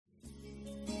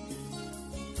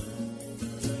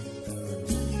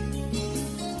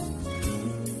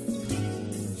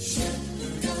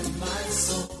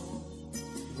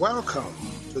Welcome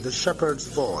to the Shepherd's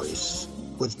Voice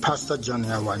with Pastor Johnny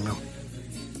Awanyo.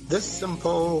 This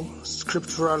simple,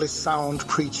 scripturally sound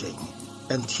preaching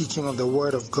and teaching of the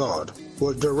Word of God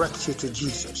will direct you to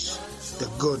Jesus, the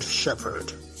Good Shepherd.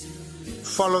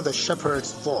 Follow the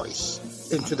Shepherd's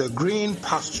voice into the green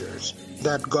pastures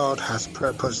that God has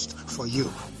purposed for you.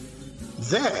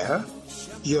 There,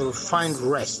 you'll find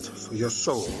rest for your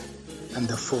soul and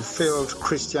the fulfilled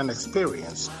Christian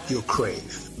experience you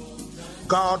crave.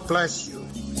 God bless you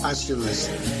as you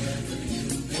listen.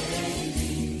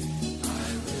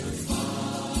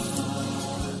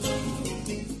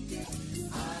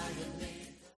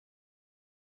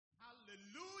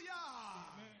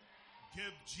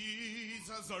 Give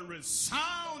Jesus a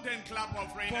resounding clap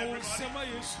of rain,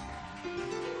 everybody.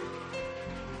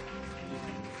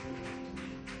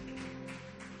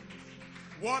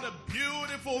 What a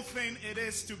beautiful thing it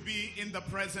is to be in the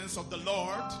presence of the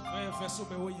Lord.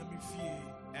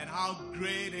 And how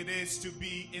great it is to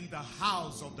be in the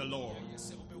house of the Lord.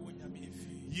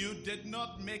 You did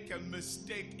not make a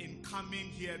mistake in coming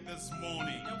here this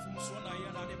morning.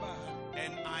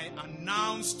 And I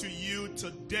announce to you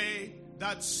today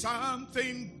that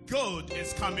something good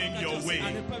is coming your way.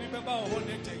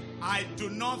 I do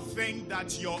not think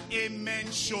that your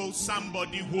amen shows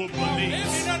somebody who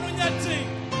believes.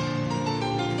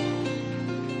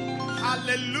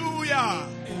 Hallelujah.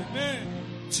 Amen.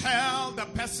 Tell the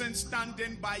person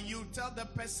standing by you, tell the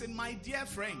person, my dear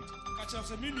friend,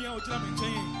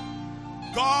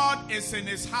 God is in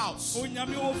his house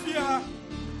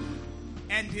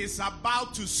and he's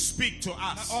about to speak to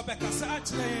us.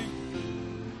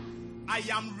 I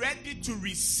am ready to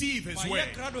receive his word,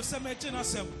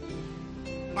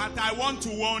 but I want to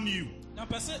warn you,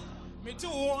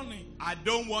 I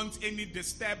don't want any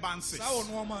disturbances.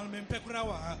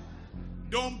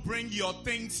 Don't bring your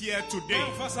things here today,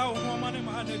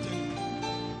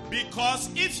 because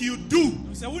if you do,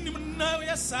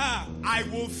 I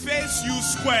will face you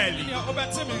squarely.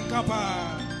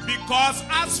 Because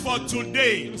as for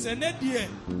today,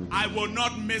 I will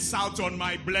not miss out on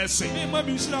my blessing.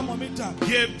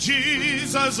 Give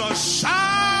Jesus a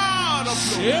shout of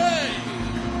glory.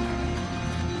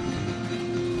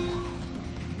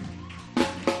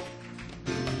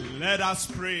 Let us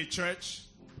pray, church.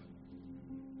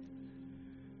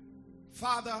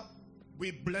 Father,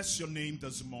 we bless your name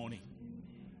this morning.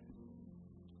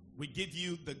 We give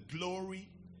you the glory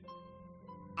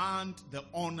and the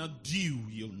honor due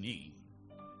your name.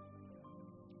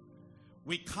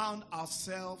 We count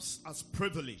ourselves as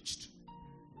privileged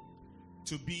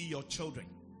to be your children,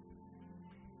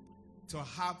 to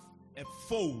have a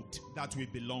fold that we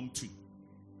belong to.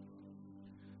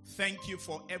 Thank you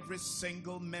for every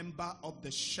single member of the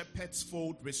Shepherd's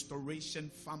Fold Restoration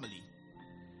family.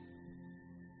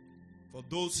 For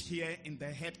those here in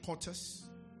the headquarters,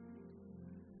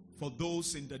 for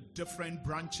those in the different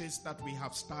branches that we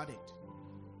have started.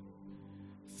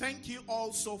 Thank you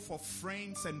also for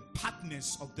friends and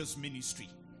partners of this ministry,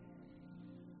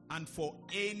 and for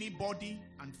anybody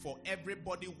and for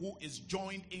everybody who is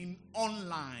joined in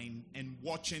online and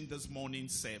watching this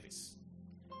morning's service.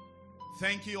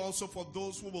 Thank you also for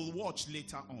those who will watch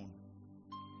later on.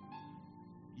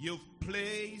 You've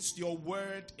placed your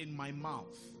word in my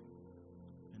mouth,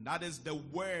 and that is the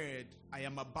word I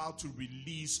am about to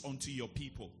release unto your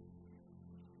people.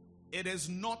 It is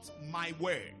not my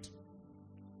word.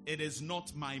 It is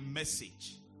not my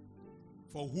message.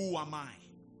 For who am I?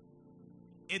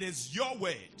 It is your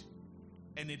word,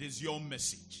 and it is your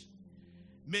message.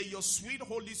 May your sweet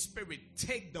Holy Spirit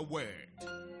take the word,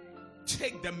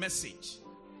 take the message,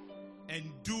 and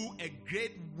do a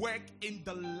great work in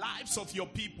the lives of your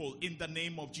people in the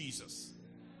name of Jesus.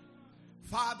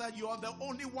 Father, you are the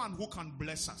only one who can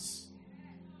bless us.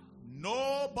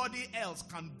 Nobody else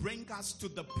can bring us to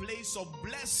the place of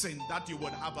blessing that you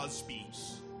would have us be.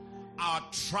 Our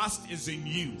trust is in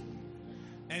you.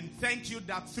 And thank you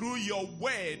that through your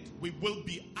word we will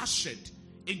be ushered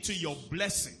into your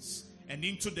blessings and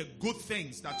into the good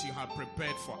things that you have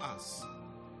prepared for us.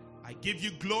 I give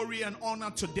you glory and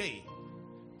honor today.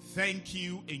 Thank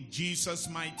you in Jesus'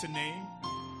 mighty name.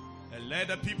 And let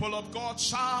the people of God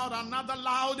shout another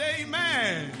loud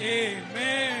amen.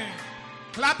 Amen.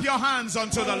 Clap your hands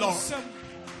unto the Lord.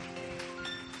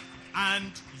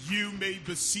 And you may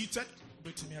be seated.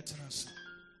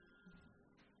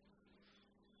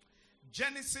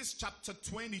 Genesis chapter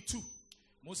 22.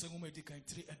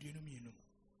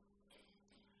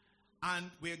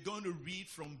 And we're going to read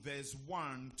from verse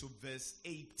 1 to verse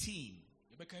 18.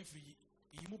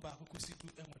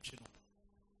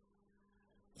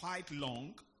 Quite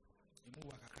long.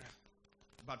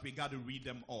 but we got to read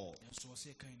them all.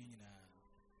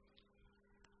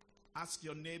 Ask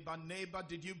your neighbor, neighbor,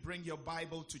 did you bring your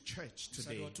Bible to church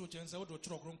today?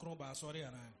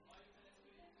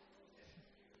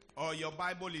 Or your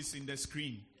Bible is in the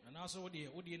screen.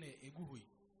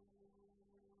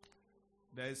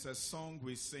 There is a song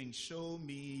we sing, show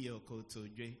me your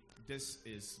kotodwe. This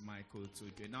is my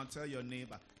kotodwe. Now tell your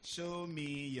neighbor, show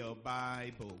me your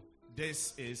Bible.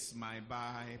 This is my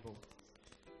Bible.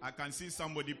 I can see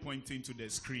somebody pointing to the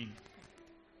screen.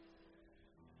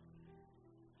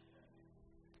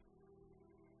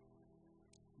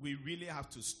 We really have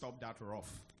to stop that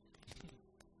rough.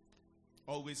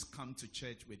 Always come to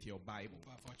church with your Bible,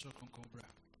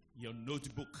 your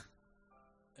notebook,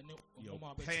 your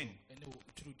pen,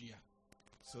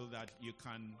 so that you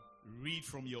can read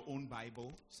from your own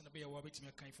Bible.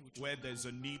 Where there's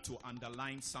a need to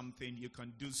underline something, you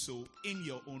can do so in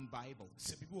your own Bible.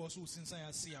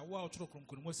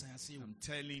 I'm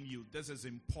telling you, this is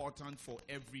important for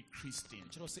every Christian.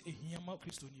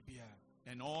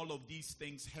 And all of these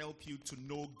things help you to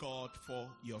know God for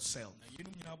yourself.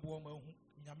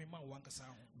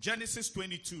 Genesis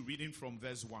 22, reading from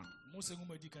verse 1.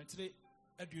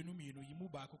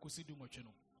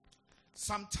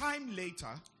 Sometime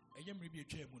later,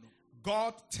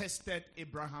 God tested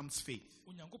Abraham's faith.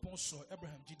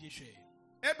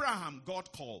 Abraham,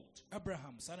 God called.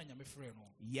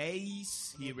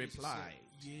 Yes, he replied.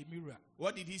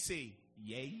 What did he say?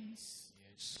 Yes.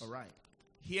 All right.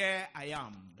 Here I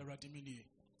am.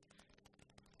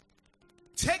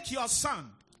 Take your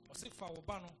son,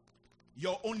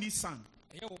 your only son.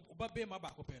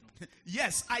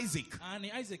 Yes, Isaac,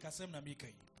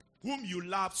 whom you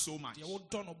love so much,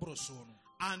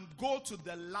 and go to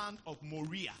the land of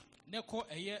Moriah.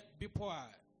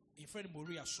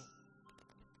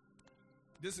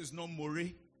 This is not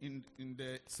Moriah in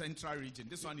the central region.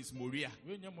 This one is Moriah.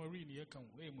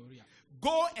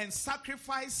 Go and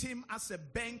sacrifice him as a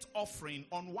burnt offering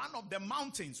on one of the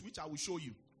mountains, which I will show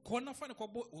you.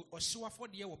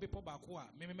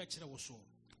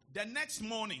 The next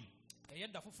morning,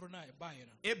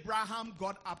 Abraham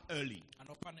got up early.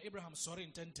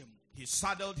 He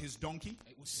saddled his donkey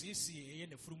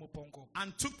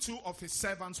and took 2 of his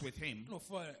servants with him,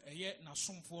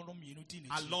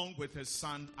 along with his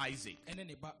son Isaac.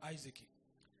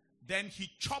 Then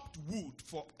he chopped wood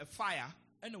for a fire,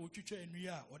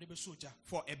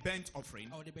 for a burnt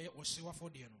offering,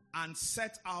 and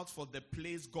set out for the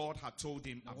place God had told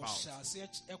him about.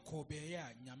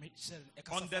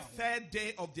 On the 3rd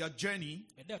day of their journey,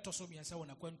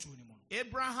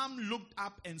 Abraham looked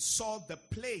up and saw the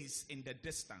place in the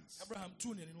distance.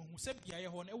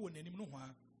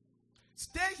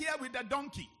 Stay here with the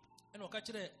donkey,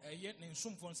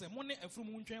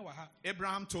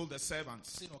 Abraham told the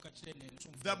servants.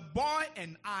 The boy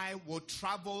and I will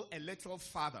travel a little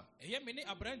farther.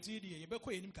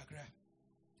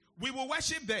 We will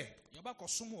worship there,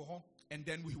 and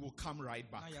then we will come right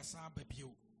back.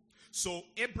 So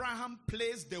Abraham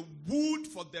placed the wood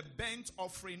for the burnt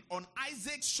offering on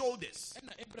Isaac's shoulders,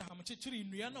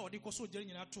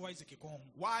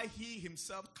 while he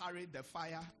himself carried the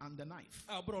fire and the knife.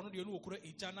 As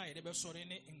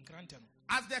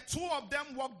the 2 of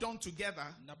them walked on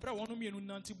together,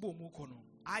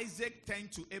 Isaac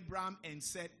turned to Abraham and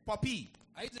said, Papi.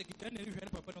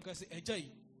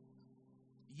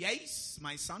 Yes,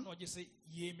 my son.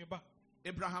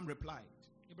 Abraham replied,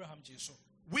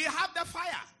 we have the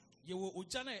fire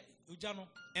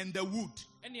and the wood.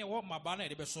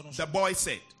 The boy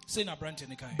said,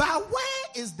 but where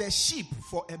is the sheep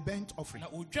for a burnt offering?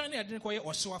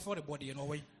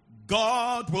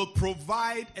 God will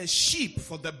provide a sheep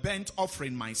for the burnt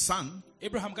offering, my son.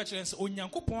 Abraham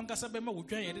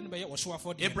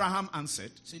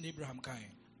answered,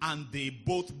 and they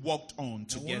both walked on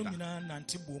together.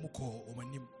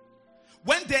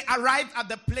 When they arrived at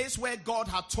the place where God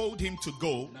had told him to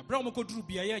go,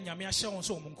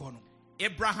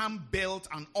 Abraham built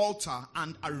an altar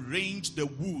and arranged the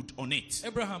wood on it.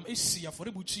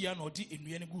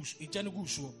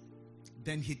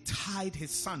 Then he tied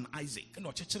his son Isaac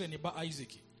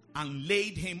and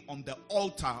laid him on the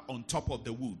altar on top of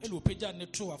the wood.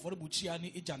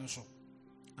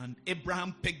 And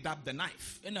Abraham picked up the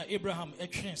knife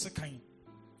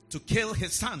to kill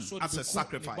his son as a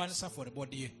sacrifice.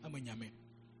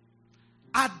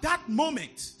 At that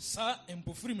moment,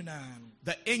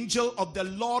 the angel of the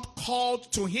Lord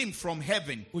called to him from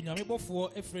heaven,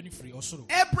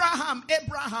 Abraham,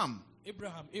 Abraham.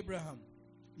 Abraham.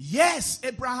 Yes,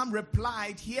 Abraham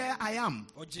replied, here I am.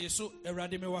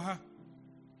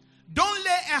 Don't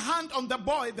lay a hand on the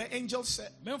boy, the angel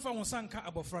said.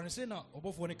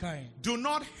 Do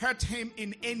not hurt him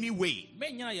in any way.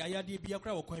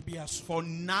 For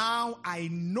now I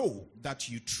know that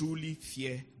you truly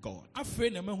fear God.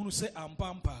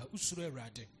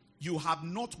 You have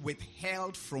not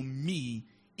withheld from me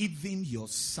even your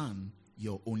son,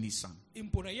 your only son.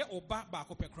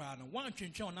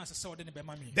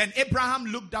 Then Abraham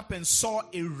looked up and saw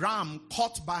a ram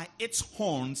caught by its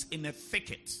horns in a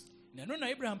thicket.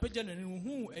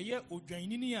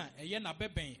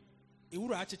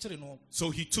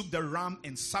 So he took the ram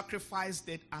and sacrificed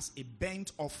it as a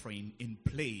burnt offering in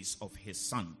place of his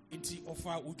son.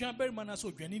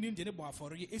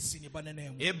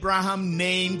 Abraham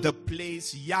named the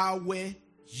place Yahweh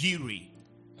Yireh,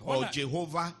 or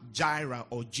Jehovah Jireh,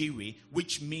 or Jireh,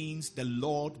 which means the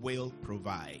Lord will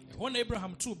provide.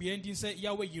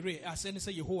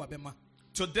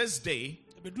 To this day,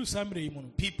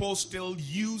 people still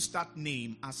use that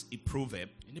name as a proverb.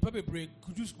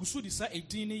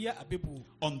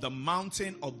 On the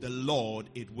mountain of the Lord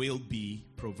it will be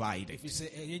provided.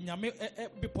 Then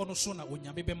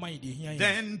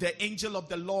the angel of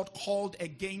the Lord called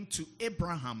again to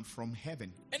Abraham from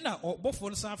heaven.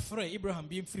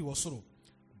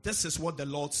 This is what the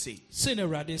Lord said.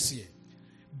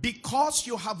 Because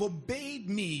you have obeyed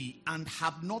me and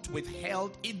have not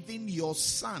withheld even your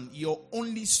son, your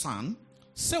only son,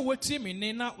 I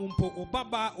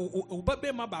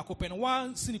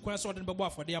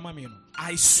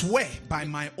swear by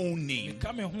my own name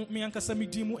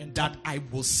that I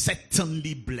will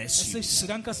certainly bless you.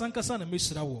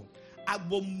 I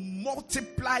will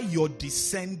multiply your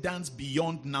descendants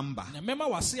beyond number,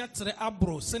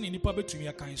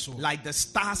 like the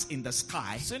stars in the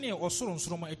sky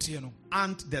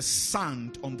and the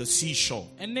sand on the seashore.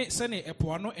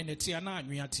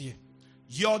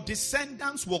 Your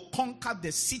descendants will conquer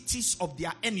the cities of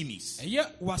their enemies,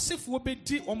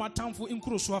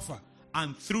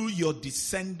 and through your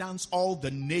descendants all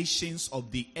the nations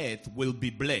of the earth will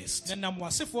be blessed.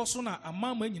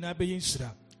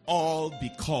 All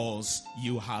because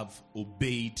you have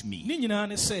obeyed me. May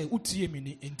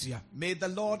the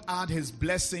Lord add his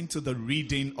blessing to the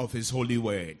reading of his holy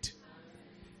word.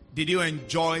 Did you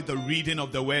enjoy the reading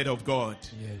of the word of God?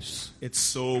 Yes. It's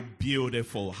so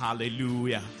beautiful.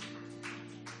 Hallelujah.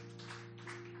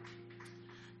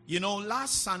 You know,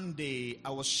 last Sunday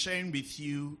I was sharing with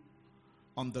you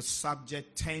on the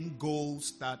subject 10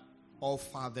 goals that all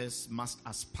fathers must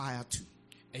aspire to.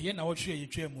 I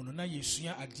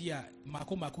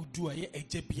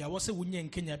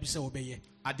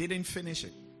didn't finish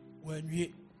it,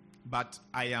 but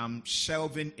I am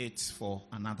shelving it for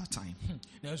another time.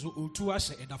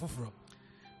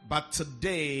 But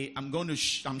today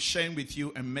I'm sharing with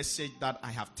you a message that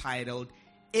I have titled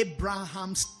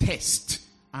Abraham's Test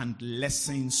and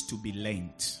Lessons to be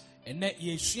Learned.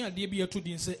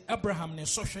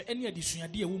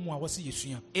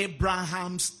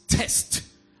 Abraham's Test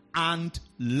and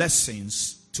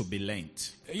Lessons to be learned.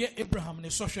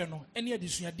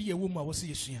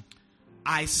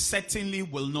 I certainly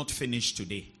will not finish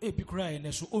today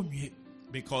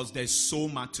because there's so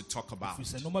much to talk about.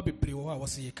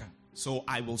 So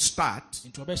I will start,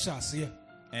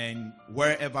 and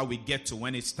wherever we get to,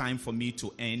 when it's time for me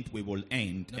to end, we will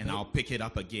end, and I'll pick it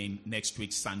up again next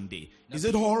week Sunday. Is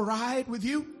it all right with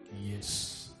you?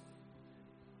 Yes.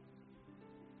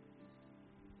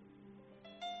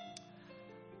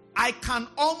 I can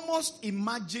almost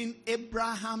imagine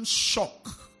Abraham's shock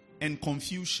and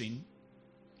confusion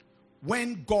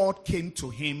when God came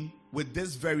to him with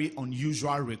this very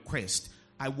unusual request.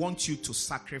 I want you to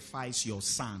sacrifice your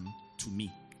son to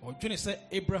me.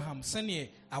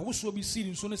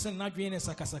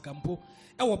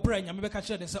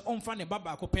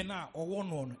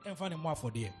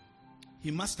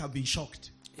 He must have been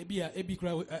shocked.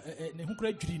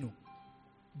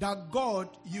 That God,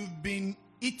 you've been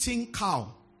eating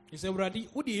cow. You've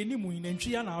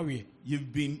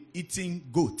been eating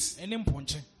goats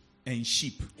and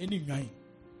sheep.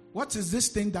 What is this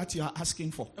thing that you are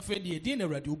asking for?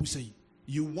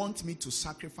 You want me to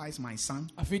sacrifice my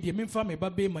son? You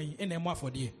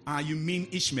mean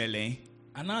Ishmael, eh?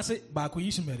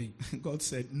 God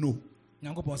said no.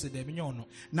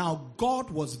 Now God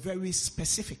was very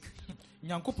specific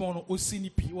and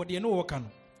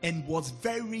was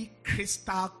very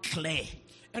crystal clear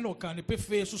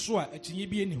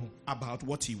about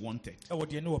what he wanted.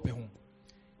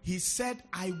 He said,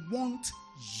 I want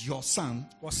your son,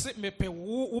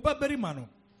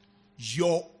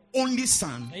 your only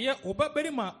son,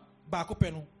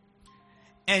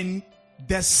 and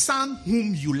the son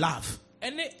whom you love.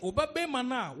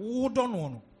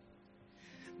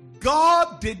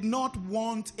 God did not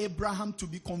want Abraham to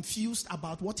be confused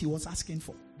about what he was asking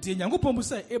for.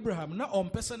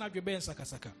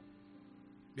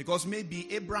 Because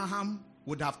maybe Abraham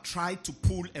would have tried to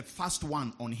pull a fast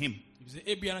one on him.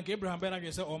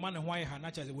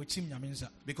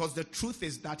 Because the truth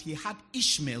is that he had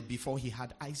Ishmael before he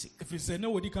had Isaac.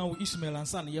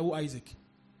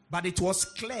 But it was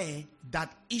clear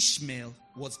that Ishmael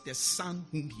was the son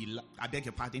whom he loved. I beg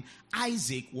your pardon.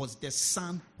 Isaac was the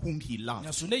son whom he loved.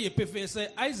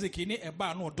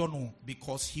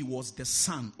 Because he was the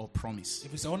son of promise.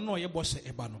 If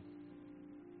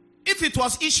it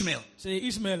was Ishmael,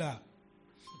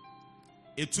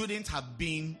 it wouldn't have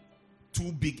been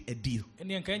too big a deal.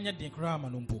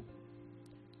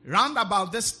 Round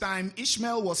about this time,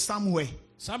 Ishmael was somewhere.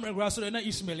 So if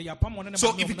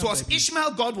it was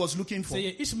Ishmael God was looking for,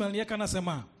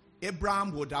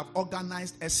 Abraham would have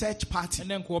organized a search party.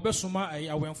 Go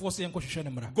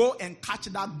and catch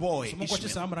that boy Ishmael,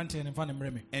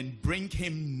 and bring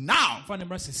him now.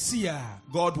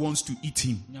 God wants to eat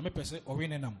him.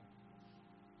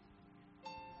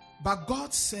 But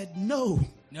God said no.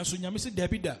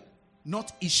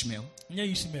 Not Ishmael,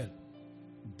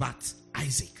 but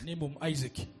Isaac.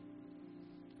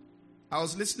 I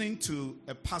was listening to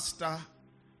a pastor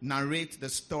narrate the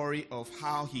story of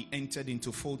how he entered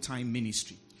into full-time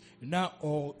ministry.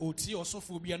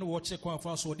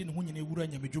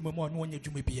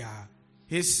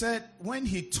 He said when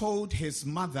he told his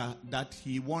mother that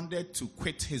he wanted to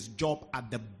quit his job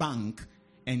at the bank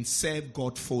and serve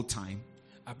God full-time,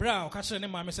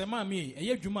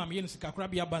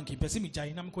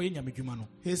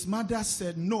 his mother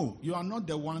said, no, you are not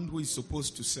the one who is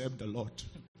supposed to serve the Lord.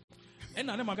 In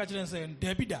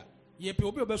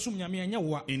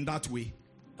that way,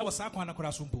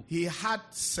 he had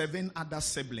 7 other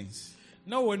siblings.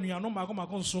 So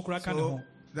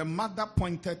the mother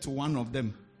pointed to one of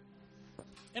them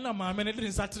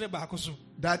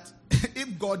that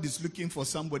if God is looking for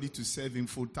somebody to serve him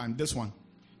full time, this one.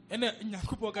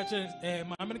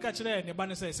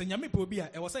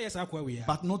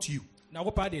 But not you.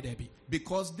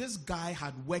 Because this guy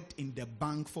had worked in the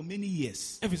bank for many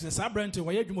years. He's the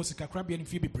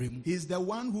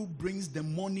one who brings the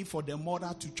money for the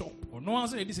mother to chop.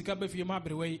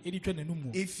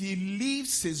 If he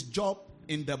leaves his job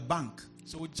in the bank,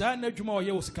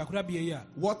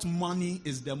 what money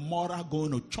is the mother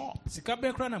going to chop?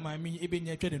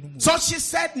 So she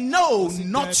said, no,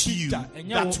 not you,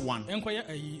 that one.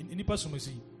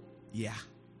 Yeah.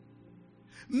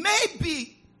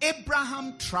 Maybe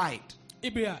Abraham tried to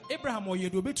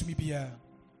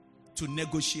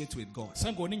negotiate with God.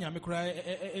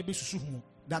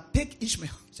 That take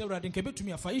Ishmael.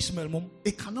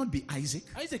 It cannot be Isaac.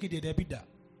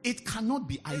 It cannot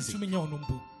be Isaac.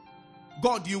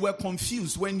 God, you were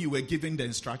confused when you were giving the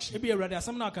instruction.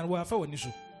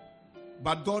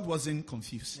 But God wasn't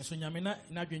confused.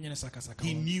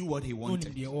 He knew what he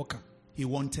wanted. He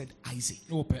wanted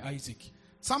Isaac.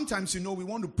 Sometimes, we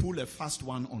want to pull a fast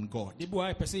one on God.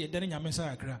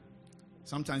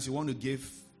 Sometimes you want to give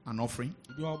an offering.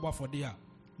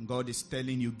 God is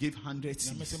telling you, give 100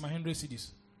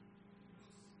 cedis.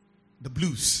 The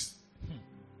blues.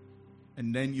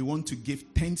 And then you want to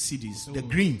give 10 cedis, the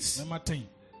greens.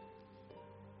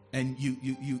 And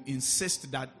you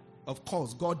insist that, of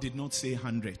course, God did not say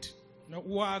 100.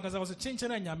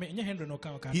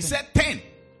 He said 10.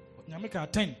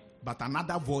 But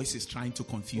another voice is trying to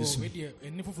confuse me.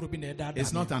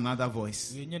 It's not another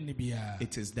voice.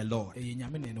 It is the Lord.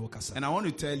 And I want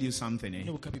to tell you something.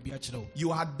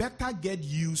 You had better get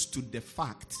used to the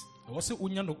fact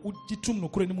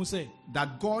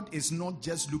that God is not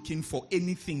just looking for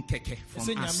anything keke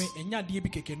from us.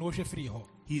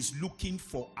 He's looking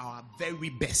for our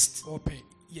very best.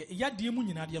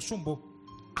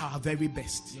 Our very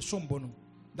best.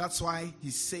 That's why he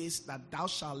says that thou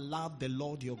shalt love the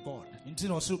Lord your God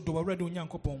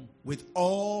with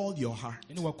all your heart,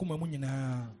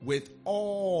 with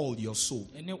all your soul,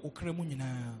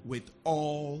 with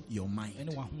all your mind.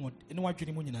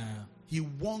 He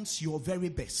wants your very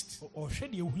best.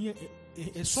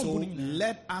 So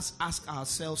let us ask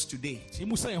ourselves today,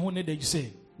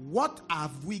 what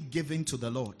have we given to the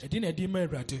Lord?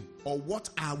 Or what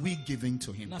are we giving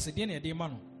to him?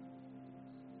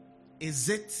 Is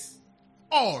it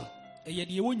all?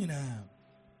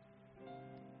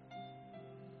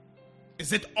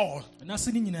 Is it all?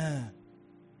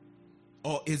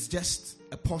 Or is just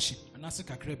a portion?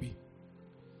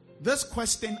 This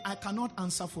question I cannot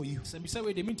answer for you.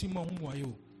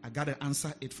 I got to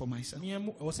answer it for myself.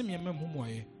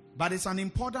 But it's an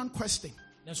important question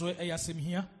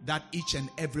that each and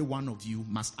every one of you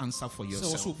must answer for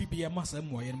yourself.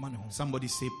 Somebody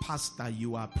say, Pastor,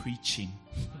 you are preaching.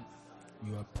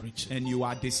 You are preaching. And you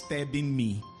are disturbing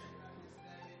me.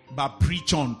 But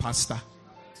preach on, Pastor.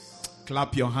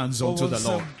 Clap your hands unto the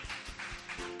Lord.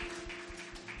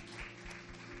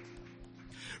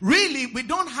 Really, we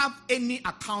don't have any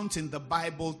account in the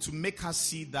Bible to make us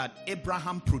see that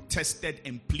Abraham protested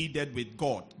and pleaded with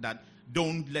God that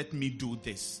don't let me do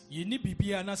this.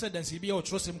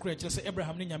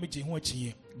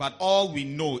 But all we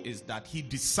know is that he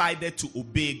decided to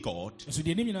obey God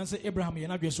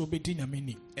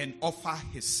and offer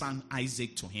his son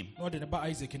Isaac to him.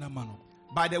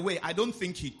 By the way, I don't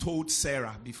think he told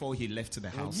Sarah before he left the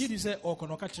house.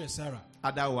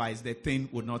 Otherwise, the thing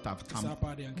would not have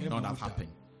happened.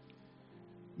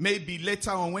 Maybe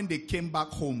later on when they came back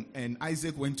home and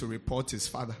Isaac went to report his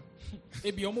father.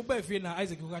 I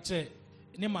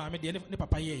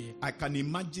can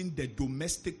imagine the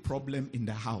domestic problem in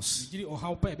the house.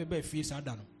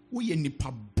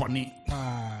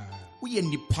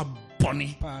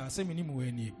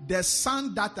 The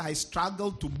son that I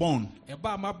struggled to born,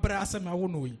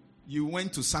 you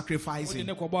went to sacrifice him.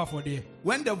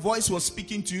 When the voice was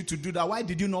speaking to you to do that, why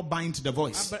did you not bind the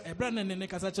voice? It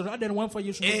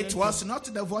was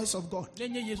not the voice of God.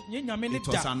 It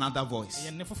was another voice.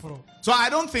 So I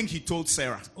don't think he told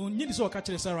Sarah,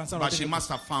 but she must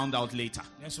have found out later.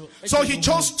 So he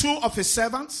chose 2 of his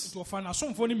servants,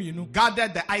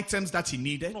 gathered the items that he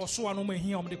needed,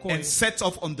 and set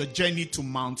off on the journey to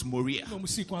Mount Moriah.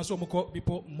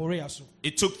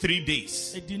 It took 3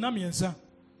 days.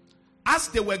 As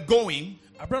they were going,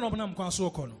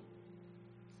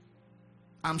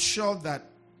 I'm sure that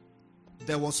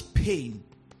there was pain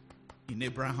in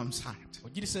Abraham's heart.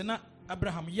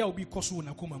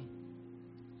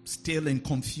 Still in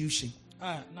confusion,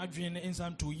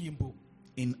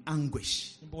 in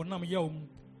anguish,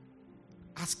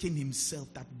 asking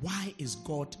himself that why is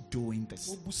God doing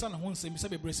this?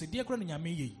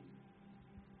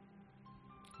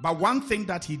 But one thing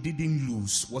that he didn't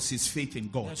lose was his faith in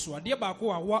God. And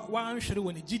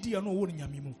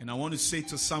I want to say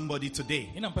to somebody today,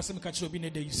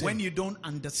 when you don't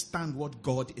understand what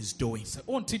God is doing,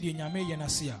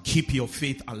 keep your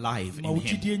faith alive in him.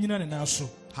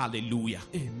 Hallelujah.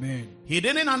 Amen. He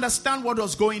didn't understand what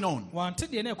was going on,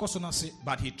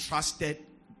 but he trusted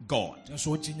God.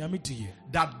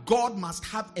 That God must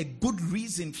have a good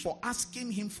reason for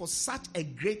asking him for such a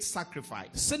great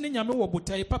sacrifice. And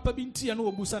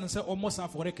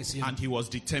he was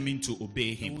determined to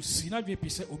obey him.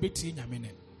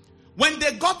 When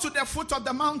they got to the foot of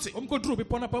the mountain,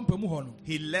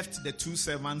 he left the 2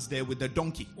 servants there with the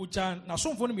donkey.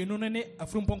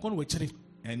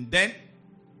 And then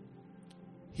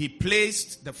he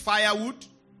placed the firewood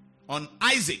on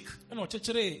Isaac, so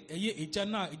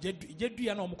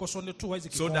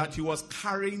that he was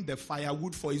carrying the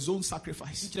firewood for his own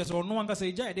sacrifice. And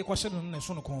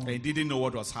he didn't know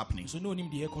what was happening.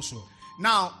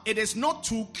 Now, it is not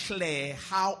too clear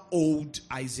how old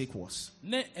Isaac was.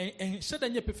 This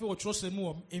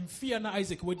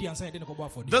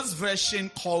version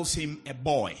calls him a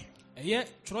boy.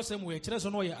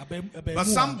 But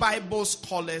some Bible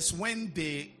scholars, when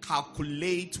they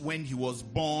calculate when he was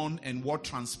born and what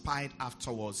transpired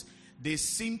afterwards, they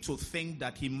seem to think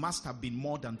that he must have been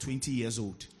more than 20 years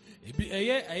old.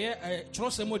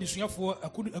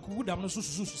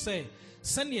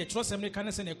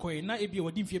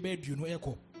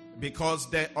 Because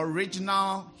the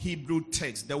original Hebrew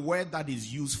text, the word that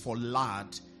is used for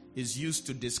lad, is used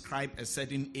to describe a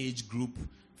certain age group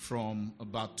from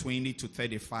about 20 to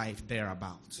 35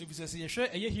 thereabouts.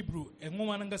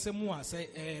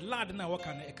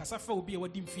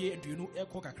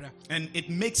 And it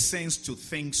makes sense to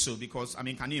think so, because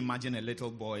can you imagine a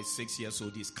little boy 6 years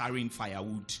old is carrying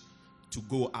firewood to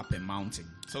go up a mountain?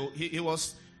 So he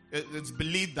was, it's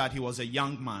believed that he was a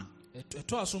young man.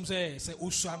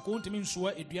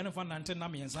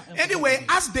 Anyway,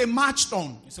 as they marched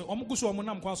on,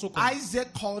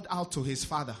 Isaac called out to his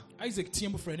father. He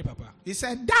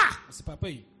said, "Da."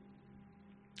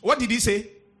 What did he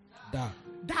say? Da.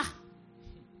 Da.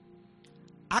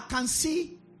 I can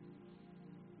see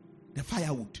the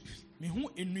firewood.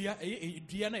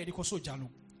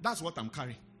 That's what I'm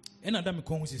carrying.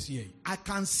 I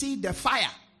can see the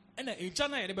fire.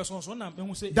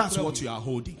 That's what you are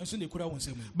holding.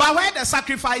 But where the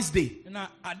sacrifice day?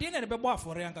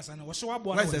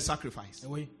 Where's the sacrifice?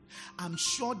 I'm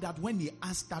sure that when he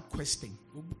asked that question,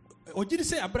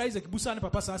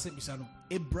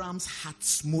 Abraham's heart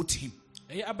smote him.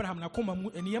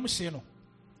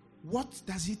 what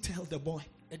does he tell the boy?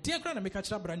 ɛdeɛ kora na meka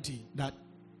kyerɛ aberante yi That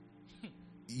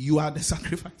you are the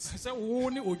sacrifice. sɛ wo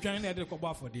ne odwan na ɛde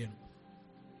kɔbɔ afɔdeɛ no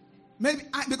Maybe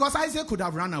because Isaac could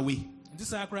have run away. nti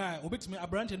saa koraa obɛtumi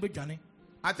aberante no bɛdwane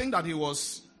I think that he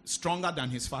was stronger than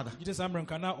his father. gyete saa mmerɛ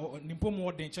nka na nimpo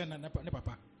mu ɔden kyɛn ne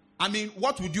papa I mean,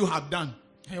 what would you have done?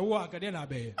 ɛwɔ akadeɛ na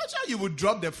abɛyɛ I'm sure you would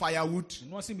drop the firewood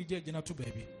no ase mi gye gyina to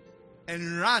baabi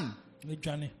and run. ne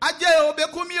dwane Ajay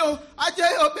obekumio,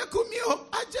 Ajay obekumio,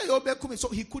 Ajay obekumi. So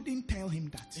he couldn't tell him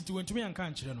that. nti wɔntumi anka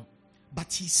nkyerɛ no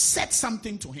But he said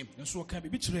something to him nso ɔka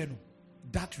biribi kyerɛ no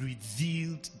that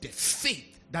revealed the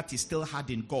faith that he still had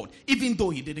in God, even though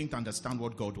he didn't understand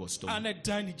what God was doing. a na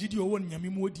dan ne gyidi ɔwɔ ne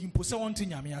nyame mu ɔdi mpo sɛ ɔnte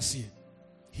nyame aseɛ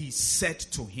He said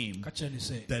to him, ka kyerɛ ne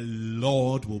sɛ the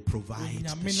Lord will provide the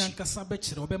nyame sheep. nankasa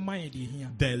bɛkyerɛ ɔbɛma yɛ deɛ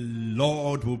hia The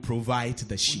Lord will provide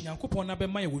the sheep. onyankopɔn na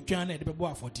bɛma yɛ wɔdwan na yɛde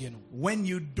bɛbɔ afɔdeɛ no When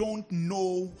you don't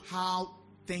know how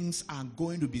things are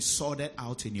going to be sorted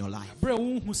out in your life, berɛ a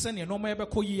wonhu sɛneɛ nɔɔma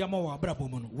yɛbɛkɔ yie ama wɔ abrabɔ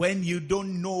mu no when you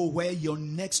don't know where your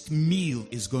next meal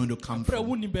is going to come berɛ a from,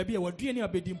 wonim baabi a waduane a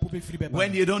bɛdi mpo bɛfiri bɛba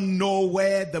when no. you don't know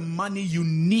where the money you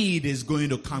need is going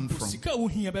to come from, sika a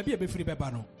wohia baabi a bɛfiri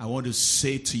bɛba no I want to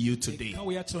say to you today ka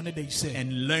woyɛ kyerɛ no da yi sɛ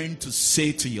and learn to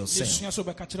say to yourself yɛsua so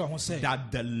wobɛka kyerɛ ho sɛ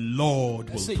that the Lord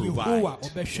will sɛ provide. yehowa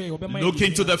ɔbɛhwɛ yɛ ɔbɛma yɛ Look deɛ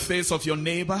into hia. the face of your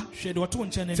neighbor. hwɛ deɛ ɔto wo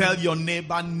nkyɛn Tell n'anim. your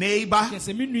neighbor, neighbor, Yɛ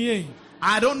sɛ me nua yi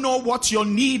I don't know what your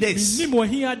need is, menim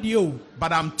ɔhia deɛ o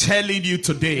but I'm telling you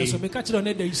today, yɛ sɛ meka kyerɛ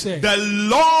no da yi sɛ the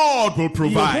Lord will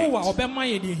provide. yehowa ɔbɛma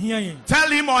yɛ deɛ hia yɛn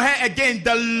Tell him or her again,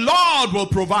 the Lord will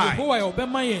provide. yehowa yɛ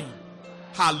ɔbɛma yɛn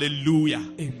Hallelujah.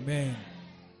 amen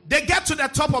They get to the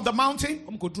top of the mountain.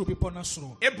 ɔmkɔduru bepɔ no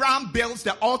soro Abraham builds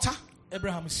the altar,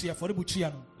 abraham si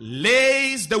afɔrebukyia no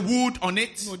lays the wood on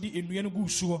it, na ɔde nnua no gu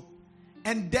so hɔ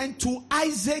and then to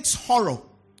Isaac's horror,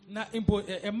 na mpo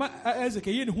ɛma Isaac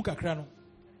ɛyɛ ne hu kakra no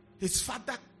his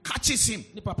father catches him.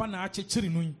 ne papa na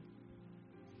akyekyere no yi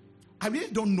I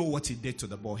really don't know what he did to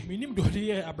the boy, menim deɛ ɔde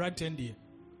yɛ aberantɛn deɛ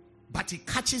but he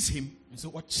catches him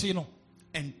nso ɔkye no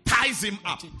and ties him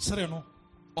up kyekyere no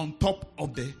on top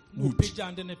of the na wood.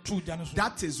 ɔpagya nde ne to gya no so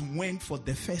That is when, for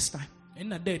the first time,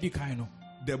 ɛnna da adi kan no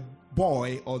the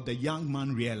boy or the young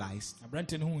man realized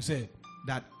aberantɛ no hu sɛ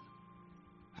that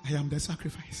I am the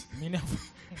sacrifice. mene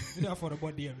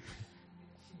afɔrebɔdeɛ no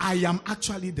I am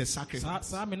actually the sacrifice.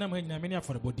 saa menam ha nyina mene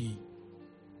afɔrebɔdeɛ yi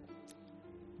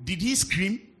Did he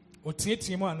scream?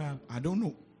 ɔteatea mu anaa I don't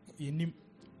know. yɛnim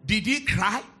Did he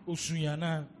cry? ɔsuiɛ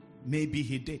anaa Maybe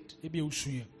he did. ebi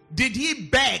ɔsuiɛ Did he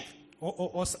beg?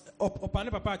 ɔpa ne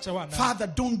papa akyɛw anaa Father,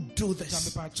 don't do gya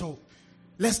this. mepa akyɛw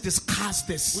Let's discuss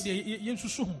this. wodeɛ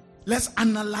yɛnsusu ho Let's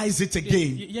analyze it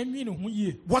again. yɛnwi ne ho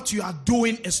yie What you are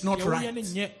doing is not deɛ woyɛ no right.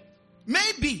 nyɛ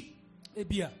Maybe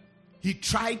ebi a he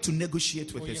tried to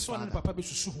negotiate with ɔyɛ his sɛ ɔne ne father. papa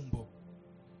bɛsusu ho mbɔ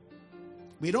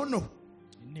We don't know.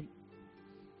 nim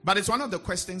But it's one of the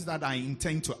questions that I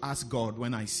intend to ask God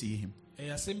when I see him.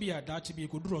 ɛyɛ asɛm bi a daakye bi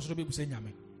ɛkɔduru ɔsoro bɛbu sɛ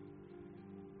nyame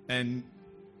And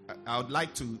I would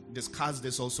like to discuss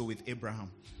this also with Abraham.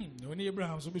 na ɔne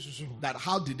abraham so bɛsusu ho That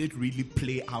how did it really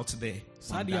play out there?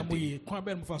 saa deɛ a moyɛ kwan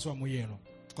bɛn mofa so a moyɛɛ no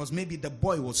Because maybe the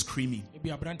boy was screaming. ebi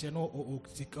aberanteɛ no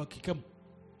ɔkeka mu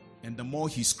And the more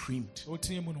he screamed,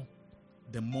 ɔteɛ mu no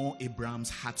the more Abraham's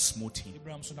heart smote him.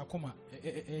 abraham so nakoma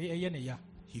ɛyɛ ne ya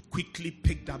He quickly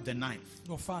picked up the knife.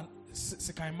 na ɔfa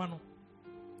sekanma no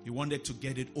He wanted to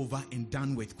get it over and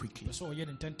done with quickly. pɛ sɛ ɔyɛ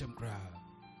ne ntɛntɛm koraa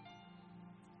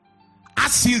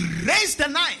As he raised the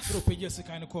knife sɛ ɔpɛgya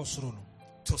sekan no kɔɔ soro no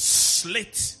to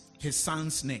slit his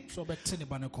son's neck. sɛ ɔbɛte ne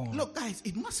ba no kɔn Look, guys,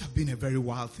 it must have been a very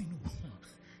wild thing.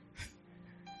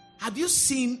 Have you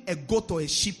seen a goat or a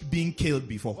sheep being killed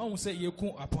before? wahu sɛ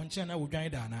yɛku apɔnkyɛn na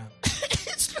wodwan da anaa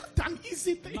It's not an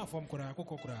easy thing. na fam koraa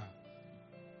kokɔ koraa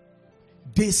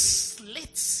They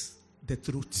slit the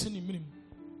throat. te ne menim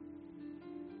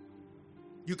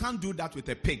You can't do that with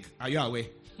a pig. Are you aware?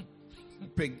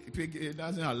 Pig, it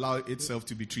doesn't allow itself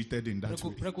to be treated in that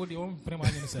way. prɛko deɛ ɔmpere ma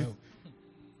anyene sɛ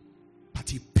But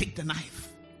he picked the knife,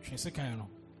 twe sekan no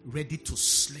ready to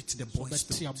slit the boy's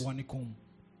ɔbɛte throat. aboa ne kɔn mu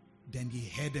Then he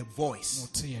heard a na voice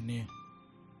ɔte yɛneɛ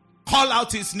call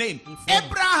out his name.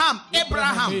 Abraham,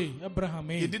 Abraham. abraham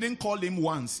He didn't call him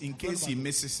once in case he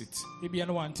misses it. ebia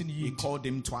na wante ne He yie called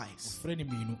him twice. frɛ ne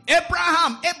mmienu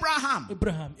Abraham, Abraham.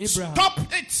 abraham Stop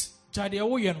it. gya deɛ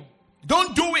woyɛ no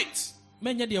Don't do it.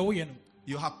 mɛnyɛ deɛ woyɛ no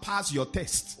You have passed your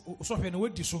test sɔhwɛ no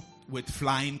wadi so with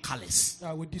flying colors.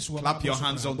 a wadi so Clap your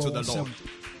hands unto the Lord.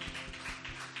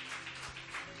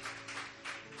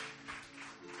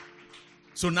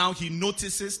 So now he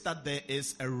notices that there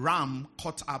is a ram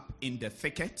caught up in the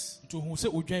thicket. nti ohu sɛ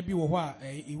odwan bi wɔ hɔ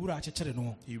a ewura akyekyere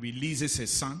no He releases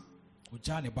his son.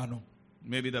 ogyaa ne ba no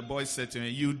Maybe the boy said to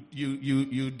him,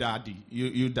 you daddy,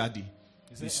 you daddy.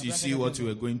 You see what you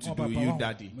were going to do, you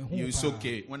daddy. It's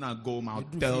okay. When I go home, I'll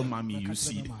tell mommy you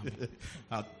see.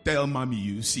 I'll tell mommy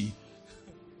you see.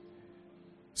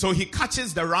 So he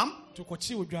catches the ram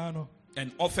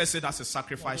and offers it as a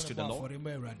sacrifice to the Lord.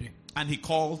 And he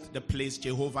called the place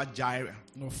Jehovah Jireh,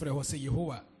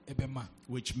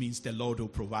 which means the Lord will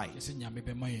provide.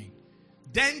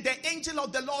 Then the angel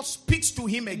of the Lord speaks to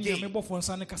him again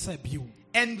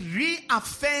and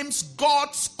reaffirms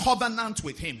God's covenant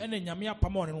with him.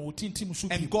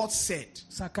 And God said,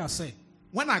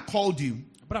 when I called you,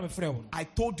 I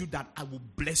told you that I will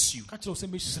bless you.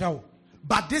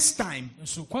 But this time,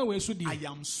 I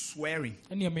am swearing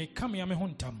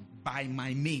by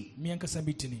my name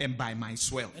and by my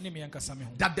swell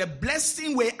that the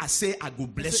blessing way I say I will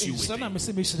bless you with it, I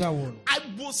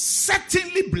will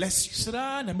certainly bless you.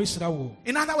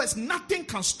 In other words, nothing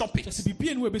can stop it.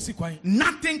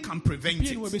 Nothing can prevent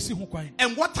it.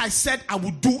 And what I said I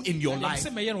will do in your life,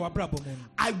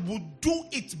 I will do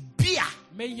it bigger.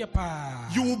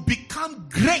 You will become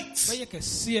great.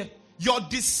 Your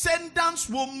descendants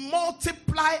will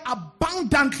multiply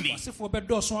abundantly,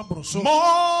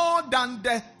 more than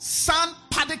the sand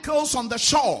particles on the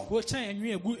shore, more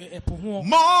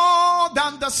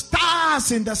than the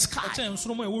stars in the sky.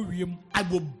 I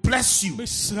will bless you.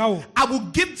 I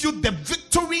will give you the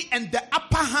victory and the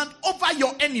upper hand over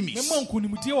your enemies,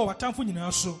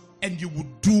 and you will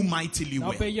do mightily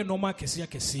well.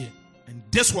 And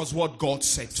this was what God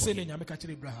said to him.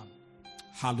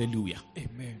 Hallelujah.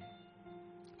 Amen.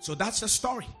 So that's the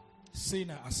story.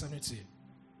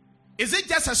 Is it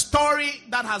just a story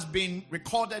that has been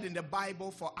recorded in the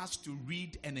Bible for us to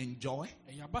read and enjoy?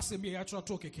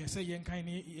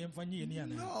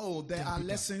 No, there are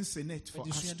lessons in it for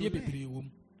us to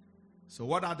learn. So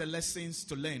what are the lessons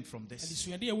to learn from this?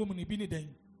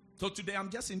 So today I'm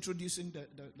just introducing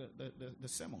the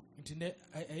sermon.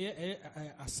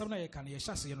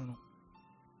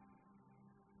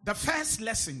 The first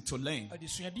lesson to learn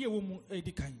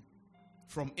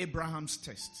from Abraham's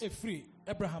test is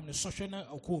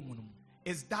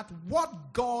that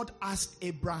what God asked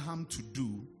Abraham to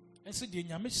do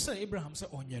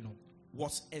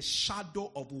was a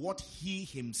shadow of what he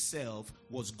himself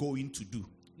was going to do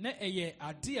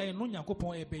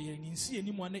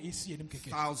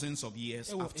thousands of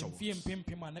years afterwards.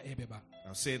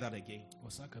 I'll say that again.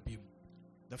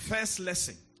 The first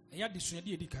lesson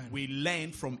we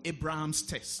learn from Abraham's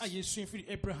test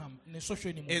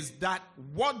is that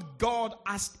what God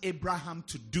asked Abraham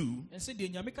to do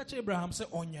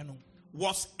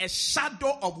was a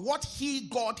shadow of what he,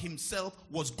 God himself,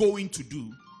 was going to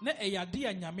do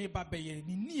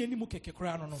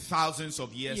thousands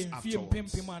of years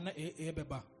afterwards.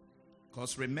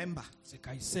 Because remember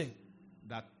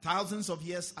that thousands of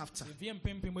years after,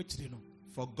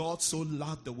 for God so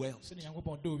loved the world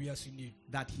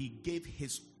that he gave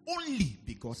his only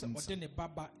begotten Son,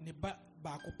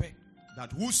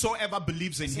 that whosoever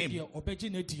believes in him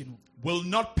will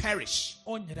not perish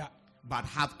but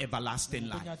have everlasting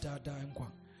life.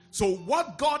 So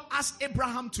what God asked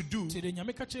Abraham to do,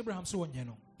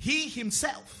 he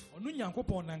himself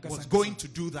was going to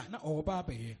do that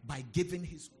by giving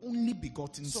his only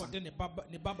begotten Son.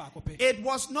 It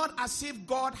was not as if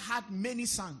God had many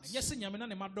sons.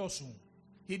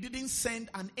 He didn't send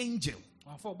an angel.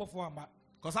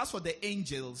 Because as for the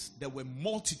angels, there were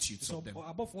multitudes of them.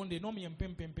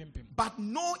 But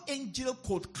no angel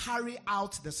could carry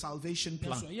out the salvation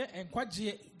plan.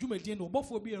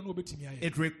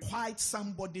 It required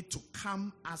somebody to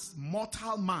come as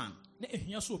mortal man.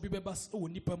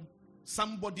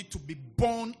 Somebody to be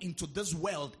born into this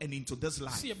world and into this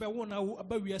life. To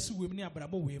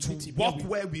walk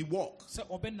where we walk.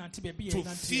 To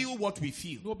feel what we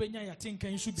feel.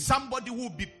 Somebody who will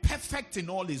be perfect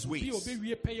in all his ways.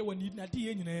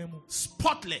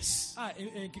 Spotless.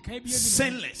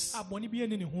 Sinless.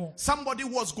 Somebody who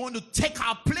was going to take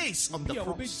our place on the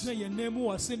cross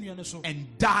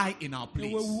and die in our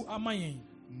place.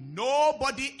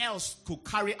 Nobody else could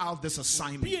carry out this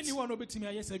assignment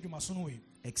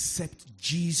except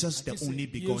Jesus, the only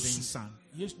begotten Son.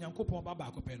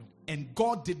 And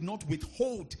God did not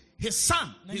withhold his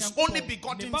Son, his only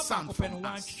begotten Son, from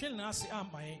us.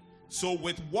 So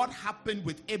with what happened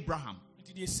with Abraham,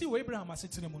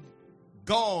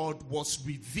 God was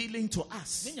revealing to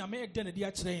us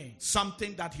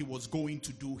something that he was going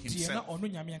to do himself.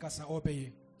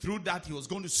 Through that, he was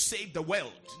going to save the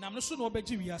world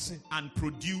and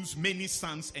produce many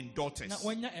sons and daughters,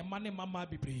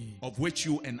 of which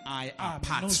you and I are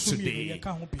parts today.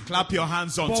 Clap your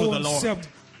hands unto the Lord.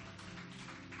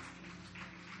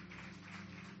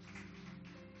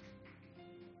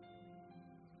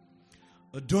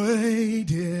 Odoi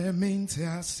de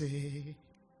mintiase.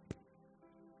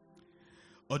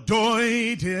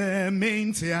 Odoi de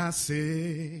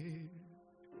mintiase.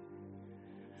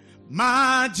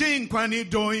 Majin kwani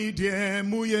doi de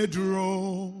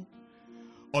muyedro.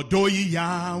 Odoi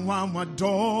ya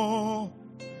wamado.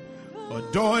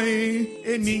 Odoi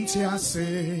enintiase.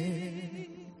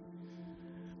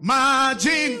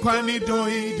 Majin kwani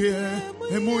doi de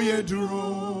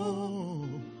muyedro.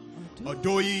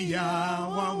 Odoi ya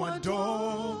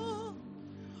wamado.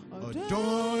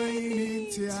 Odoi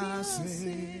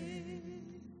enintiase.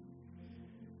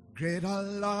 Greater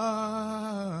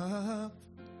love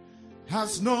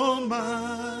has no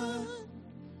man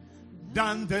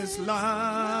than this love.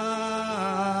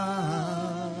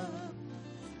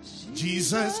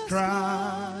 Jesus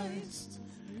Christ,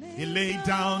 He laid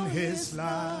down His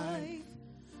life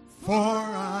for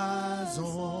us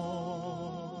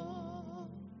all.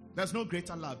 There's no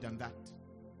greater love than that.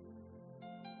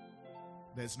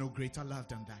 There's no greater love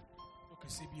than that.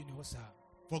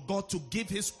 For God to give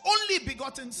His only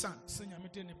begotten Son.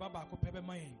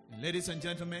 Ladies and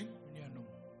gentlemen,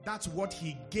 that's what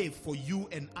He gave for you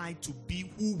and I to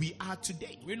be who we are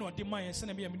today.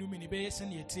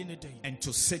 And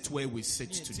to sit where we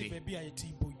sit today.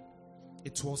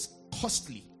 It was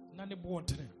costly.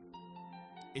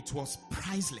 It was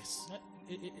priceless.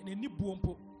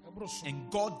 And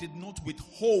God did not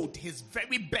withhold His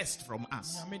very best from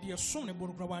us.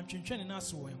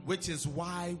 Which is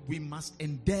why we must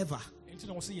endeavor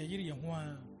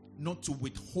not to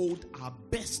withhold our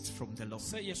best from the Lord.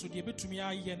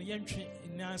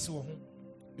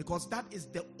 Because that is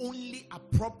the only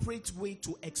appropriate way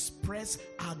to express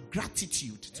our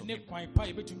gratitude to Him.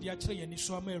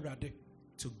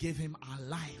 To give Him our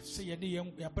lives,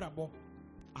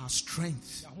 our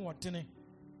strength,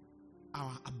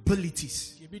 our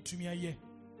abilities,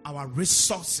 our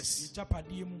resources,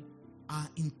 our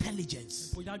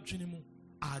intelligence,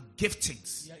 our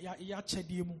giftings.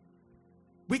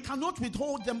 We cannot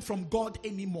withhold them from God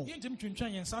anymore.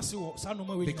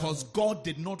 Because God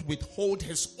did not withhold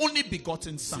His only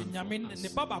begotten Son. And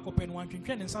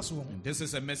this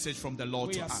is a message from the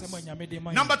Lord to us.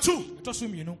 Number 2.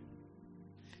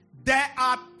 There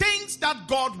are things that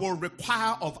God will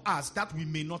require of us that we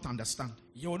may not understand.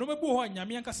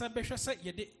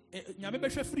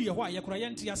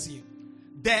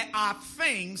 There are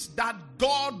things that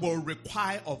God will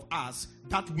require of us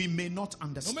that we may not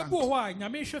understand.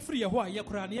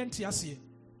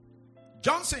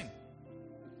 Johnson,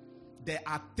 there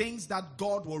are things that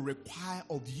God will require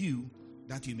of you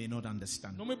that you may not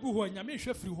understand.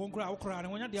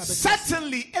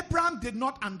 Certainly, Abraham did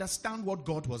not understand what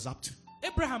God was up to.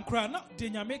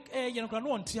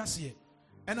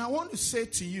 And I want to say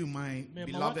to you, my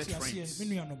beloved friends,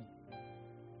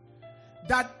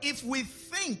 that if we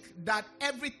think that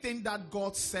everything that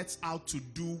God sets out to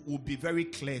do will be very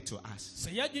clear to us,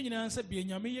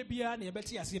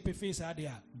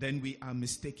 then we are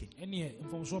mistaken.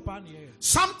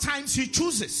 Sometimes He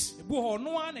chooses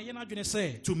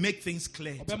to make things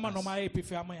clear to us.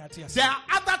 There are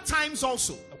other times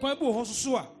also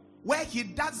where He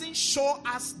doesn't show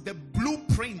us the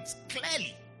blueprint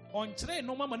clearly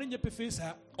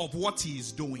of what He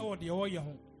is doing.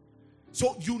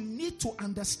 So you need to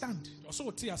understand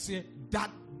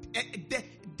that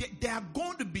there are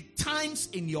going to be times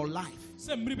in your life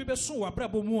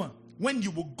when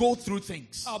you will go through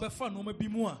things,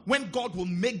 when God will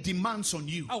make demands on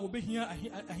you,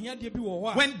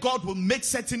 when God will make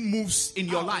certain moves in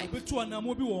your life,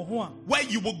 where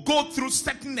you will go through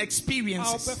certain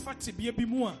experiences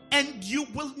and you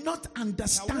will not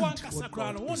understand what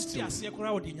God is doing.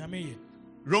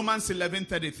 Romans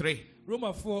 11:33.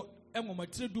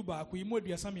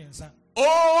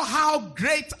 Oh, how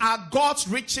great are God's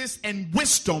riches and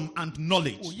wisdom and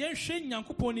knowledge.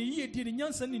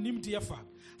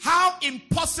 How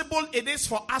impossible it is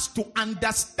for us to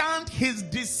understand His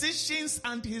decisions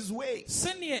and His ways.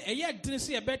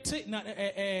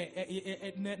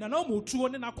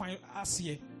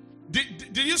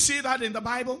 Did you see that in the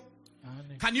Bible?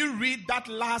 Can you read that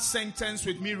last sentence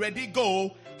with me? Ready,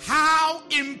 go. How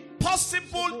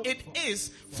impossible it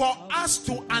is for us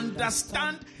to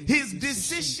understand His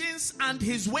decisions and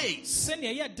His ways.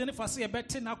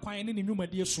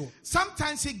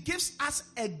 Sometimes He gives us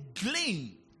a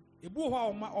glimpse.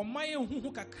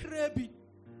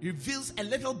 Reveals a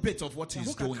little bit of what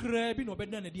He's doing.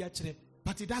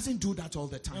 But He doesn't do that all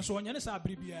the time.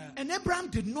 And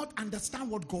Abraham did not understand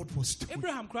what God was doing. He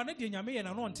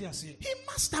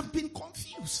must have been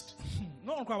confused.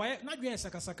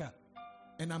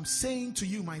 And I'm saying to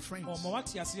you, my friends,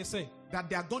 that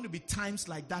there are going to be times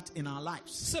like that in our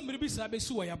lives. sɛ mmere bi saa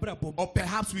bɛsi wɔ yɛabrabɔ Or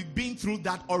perhaps we've been through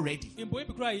that already. mu mpo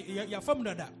ebi koraa yɛafam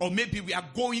dada Or maybe we are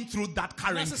going through that na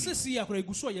sɛ currently. sɛsi yɛ koraa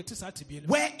ɛgu so a yɛte saa tebea no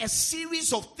Where a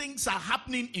series of things are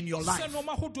happening in your sɛ life.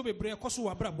 nneɛma ahodoɔ bebree ɛkɔ so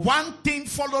wɔ abrabɔ mu. One thing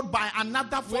followed by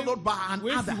another, followed by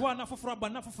Woefi another. hɔ a na foforɔ aba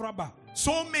na foforɔ aba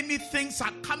So many things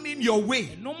are coming your way.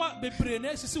 nneɛma bebree na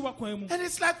ɛsisi w'akwan mu And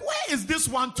it's like, where is this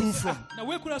one too from? na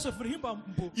woekura so firi himba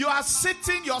mpo You are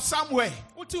sitting, you're somewhere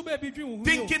wotew baabi dwen wo ho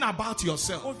thinking about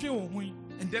yourself. wodwen wo ho yi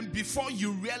And then before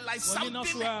you realize Wɔne na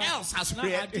something so a else has na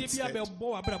created adeɛ bi itself.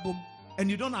 abɛbɔ w'abrabɔ mu And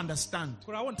you don't understand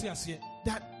koraa wonte aseɛ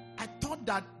that I thought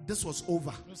that this was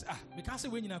over. Wo sɛ, meka sɛ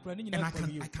wei nyinaa koraa ne And nyinaa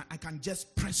kɔ yie I can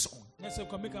just press on. na sɛ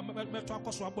kwa meka mɛto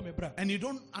akɔ so abɔ me bra And you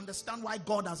don't understand why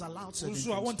God has allowed certain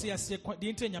nso a things. wonte aseɛ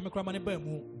deɛ nti nyame koraa ma ne baa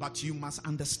mu But you must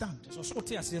understand so so wote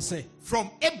aseɛ sɛ from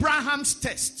Abraham's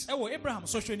test ɛwɔ Abraham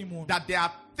sɔhwɛ no mu no that there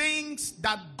are things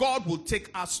that God will take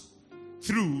us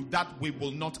through that we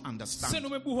will not sɛ understand. no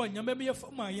mɛbu hɔ nyame bi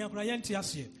yɛfa ma yɛn koraa yɛnte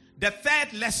aseɛ The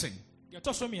third lesson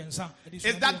yɛtɔ so mmiɛnsa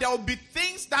is that there will be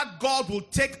things that God will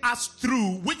take us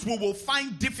through which we will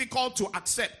find difficult to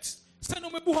accept. sɛ no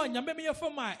mɛbu hɔ nyame bi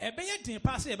yɛfa ma a ɛbɛyɛ den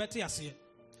paa sɛ yɛbɛte aseɛ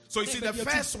So you see, the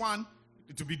first one,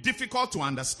 it will be difficult to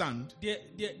understand.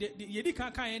 yɛdi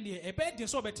kan kan yɛn deɛ ɛbɛyɛ den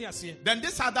sɛ ɔbɛte aseɛ Then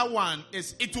this other one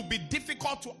is it will be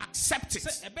difficult to accept it,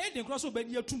 sɛ ɛbɛyɛ den koraa sɛ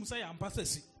ɔbɛdi atum sɛ yɛampa sɛ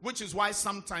si which is why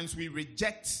sometimes we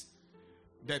reject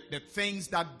the things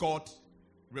that God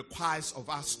requires of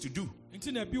us to do.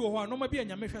 nti na bi wɔ hɔ a nɔɔma bi a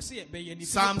nyame hwɛ sɛ yɛbɛyɛ ne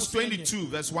Psalms 22,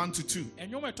 verse 1 to 2.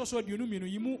 ɛnwom a ɛtɔ so aduonu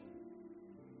mmienu yi mu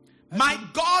My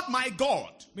God,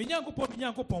 me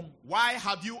nyankopɔn why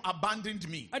have you abandoned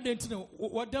me? adɛn nti na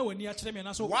wɔda w'ani akyerɛ me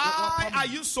anaasɛ Why are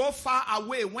you so far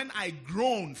away when I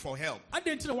groan for help?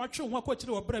 adɛn nti na woatwe wo ho akɔ akyerɛ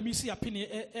wɔ berɛ a mesi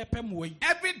apene ɛpɛ mmoa yi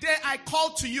Every day I call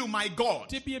to you, my God,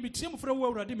 nti bia metie mu frɛ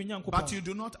wo awurade me but you nyankopɔn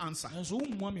do not answer. nanso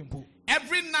wommua me mpo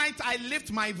Every night I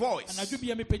lift my voice, anadwo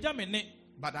bia mepagya me nne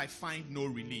but I find no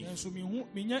relief. nanso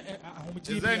menya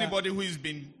ahomegye Is there anybody who has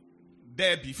been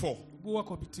there before? bi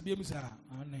wakɔ te bia mu sɛ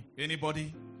ane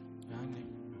Anybody? ane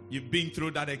You've been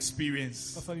through that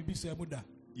experience. fafa bibi sɛ mu da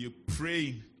You're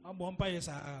praying, abɔ mpayɛ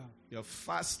saa you're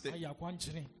fasting, ayɛ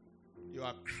akwankyene you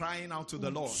are crying out to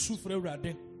the Lord, su frɛ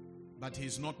awurade but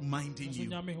He's not minding nanso you.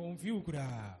 nyame ɔmfi wo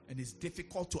koraa And it's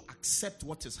difficult to accept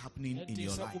what is happening in ɛde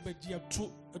your sɛ life. wobɛgye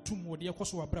atum wɔ deɛ ɛkɔ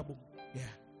so wɔ abrabɔ mu Yeah.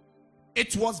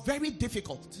 It was very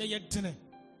difficult na yɛdene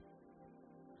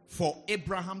for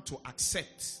Abraham to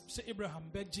accept sɛ abraham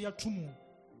bɛgye atom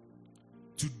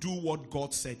to do what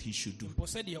God said he should do. mpo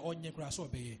sɛdeɛ ɔnyɛ koraa sɛ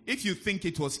ɔbɛyɛ If you think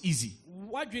it was easy,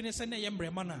 wadwene sɛ na ɛyɛ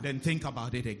mmerɛma no a then think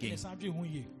about it again. ɛne sa adwene ho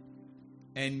yie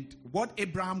And what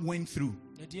Abraham went through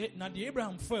na deɛ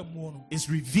abraham faa mu no is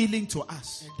revealing to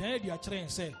us ɛdan adi akyerɛ yɛn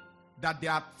sɛ that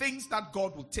there are things that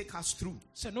God will take us through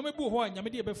sɛ nɔma bi wɔ hɔ a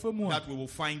nyame de ɛbɛfa mu a that we will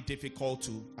find difficult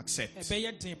to accept.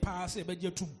 ɛbɛyɛ den paa sɛ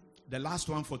ɛbɛgye atum The last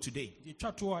one for today.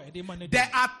 yɛtwa to a ɛde ma no There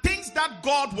are things that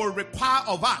God will require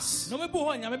of us nɔma bi wɔ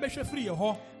hɔ a nyame bɛhwɛ firi yɛ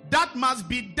hɔ that must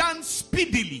be done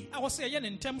speedily. a wɔ sɛ ɛyɛ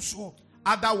ne ntɛm soɔ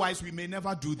Otherwise, we may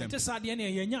never do them. ɛte saa deɛ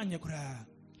ne ɛyɛnya anyɛ koraa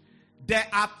There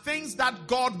are things that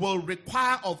God will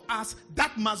require of us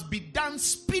that must be done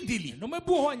speedily. nɔma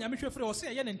bi wɔ hɔ a nyame hwɛ firi wɔ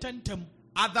sɛ ɛyɛ ne ntɛntɛm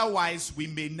Otherwise, we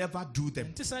may never do them.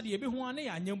 ɛnte saa deɛ ɛbɛhu a ne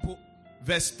yɛ anyɛ mpo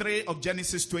Verse 3 of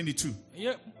Genesis 22.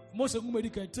 ɛyɛ mose nwoma di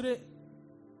kan tire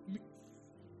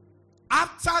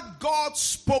After God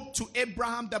spoke to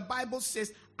Abraham, the Bible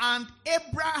says, and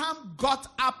Abraham got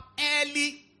up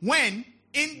early when?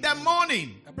 In the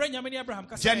morning. ɛberɛ nyame ne abraham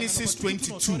kasa Genesis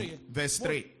 22, verse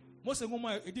 3. mose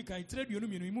nwoma a ɛdi kan tire aduonu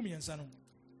mmienu yi mu mmiɛnsa no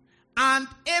And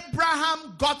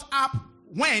Abraham got up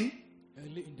when?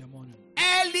 early in the morning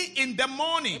Early in the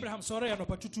morning. abraham sɔre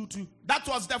anɔpa tutuutu That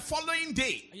was the following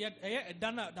day. ɛyɛ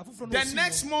ɛda no a da foforɔ no The ɔsii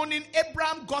next no. morning,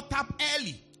 Abraham got up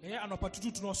early. ɛyɛ anɔpa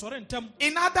tutuutu no ɔsɔre ntɛm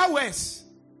In other words,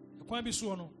 ɛkwan bi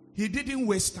soɔ no he didn't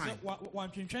waste sɛ time.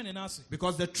 wantwentwɛn ne nan ase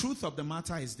Because the truth of the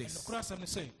matter is this, ɛnokora asɛm ne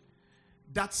sɛ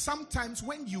that sometimes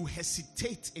when you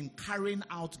hesitate in carrying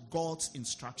out God's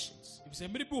instructions, sɛ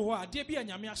mmere bi wɔ hɔ a adeɛ bi a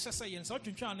nyame ahyɛ sɛ yɛn sɛ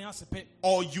wotwentwɛn ne ase pɛ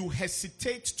or you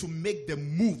hesitate to make the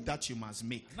move that you must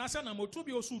make, anaasɛ anamotuo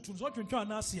bi a ɔso wotum sɛ wotwentwɛn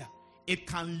ne ase a it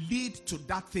can lead to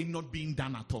that thing not being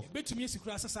done at all. ɛbɛtumi asi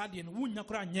koraa sɛ saa adeɛ no wonnya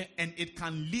koraa nyɛ And it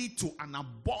can lead to an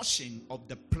abortion of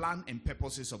the plan and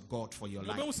purposes of God for your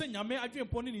life. wobɛhu sɛ nyame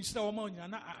adwempɔ ne ne nhyira wɔ ma wo nyinaa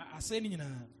na asɛe ne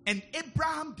nyinaa And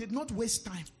Abraham did not waste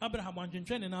time. abraham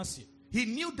wantwentwɛn ne nan ase He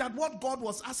knew that what God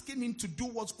was asking him to do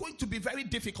was going to be very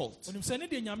difficult. ɔnim sɛ ne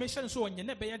deɛ nyame hyɛ no sɛ ɔnyɛ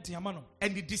ne bɛyɛ de ama no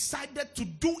And he decided to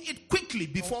do it quickly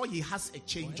before he has a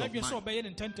change of n'adwene sɛ mind. ɔbɛyɛ ne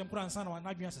ntɛntɛm koraa ansa na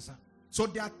n'adwene asesa So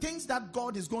there are things that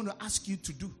God is going to ask you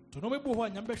to do. to na ɔmɛbu hɔ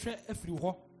a nyame bɛhwɛ afiri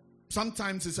hɔ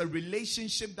Sometimes it's a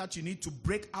relationship that you need to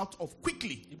break out of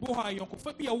quickly.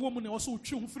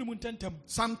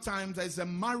 Sometimes there's a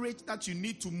marriage that you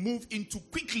need to move into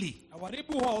quickly.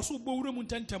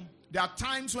 There are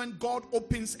times when God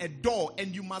opens a door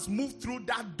and you must move through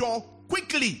that door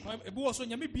quickly.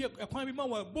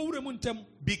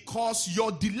 Because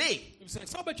your delay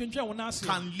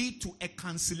can lead to a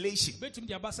cancellation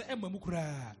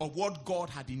of what God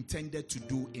had intended to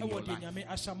do in your life.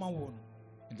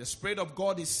 And the Spirit of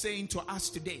God is saying to us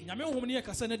today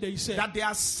that there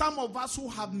are some of us who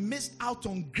have missed out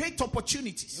on great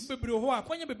opportunities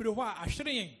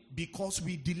because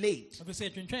we delayed.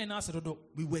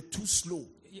 We were too slow.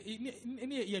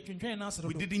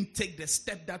 We didn't take the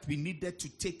step that we needed to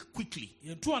take quickly.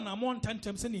 We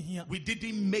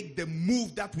didn't make the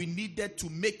move that we needed to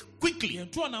make quickly. And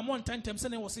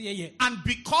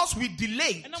because we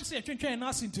delayed,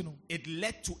 it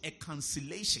led to a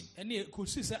cancellation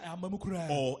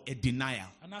or a denial.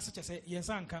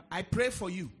 I pray for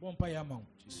you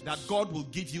that God will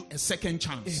give you a second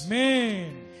chance.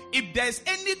 Amen. If there's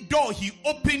any door He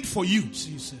opened for you,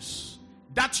 Jesus,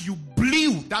 that you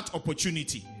blew that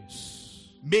opportunity,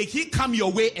 may He come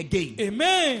your way again.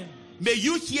 Amen. May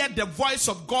you hear the voice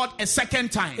of God a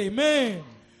second time. Amen.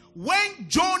 When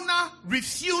Jonah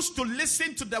refused to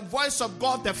listen to the voice of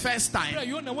God the first time,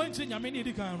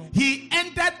 he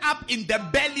ended up in the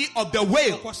belly of the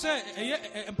whale.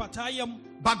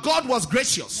 But God was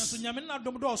gracious. And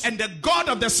the God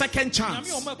of the second chance,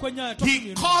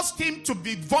 He caused him to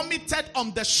be vomited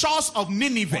on the shores of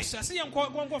Nineveh.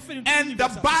 And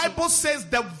the Bible says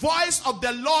the voice of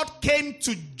the Lord came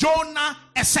to Jonah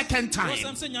a second time.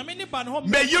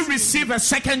 May you receive a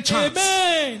second chance.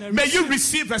 Amen. May you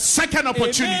receive a second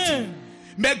opportunity. Amen.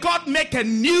 May God make a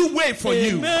new way for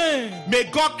Amen. you. May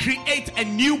God create a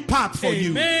new path for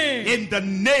Amen. you. In the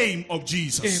name of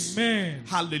Jesus. Amen.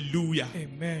 Hallelujah.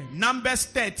 Amen. Numbers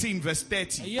 13 verse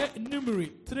 30.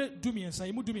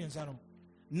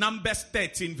 Numbers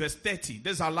 13 verse 30.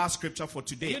 This is our last scripture for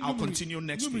today. I'll continue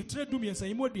next week.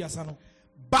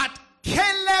 But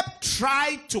Caleb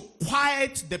tried to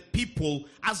quiet the people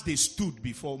as they stood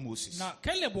before Moses.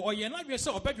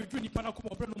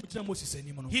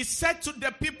 He said to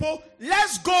the people,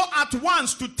 let's go at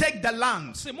once to take the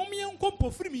land.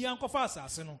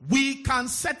 We can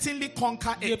certainly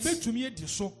conquer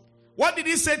it. What did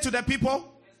he say to the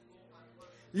people?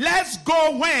 Let's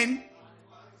go when?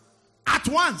 At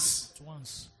once.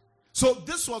 So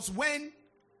this was when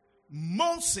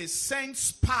Moses sent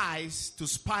spies to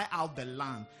spy out the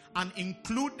land, and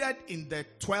included in the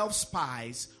 12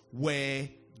 spies were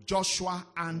Joshua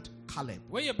and Caleb.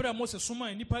 When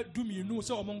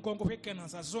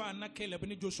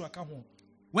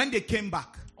they came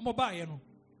back,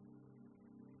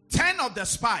 10 of the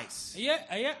spies,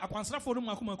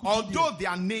 although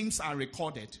their names are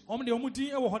recorded,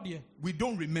 we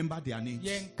don't remember their names.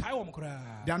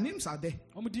 Their names are there.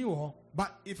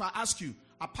 But if I ask you,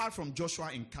 apart from Joshua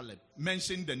and Caleb,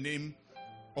 mention the name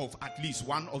of at least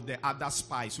one of the other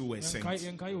spies who were sent.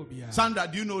 Sandra,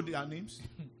 do you know their names?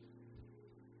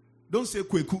 Don't say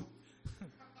Kweku.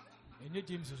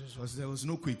 Because there was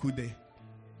no Kweku there.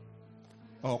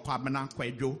 Or Kwabena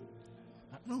Kwejo.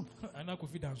 No.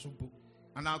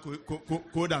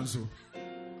 Kodanzo.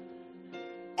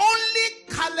 Only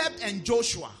Caleb and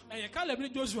Joshua.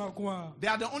 They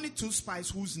are the only two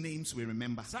spies whose names we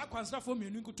remember.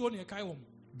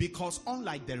 Because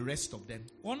unlike the rest of them,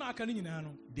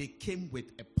 they came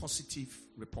with a positive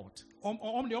report.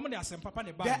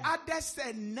 The others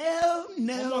said, no.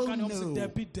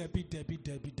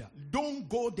 Don't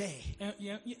go there.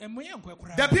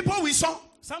 The people we saw,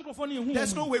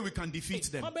 there's no way we can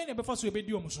defeat them.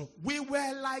 We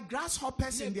were like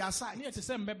grasshoppers in their sight.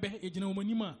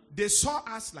 They saw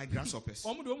us like grasshoppers.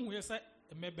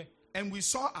 And we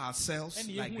saw ourselves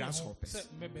like grasshoppers.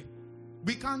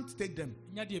 We can't take them.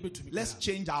 Let's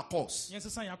change our course.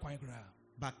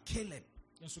 But Caleb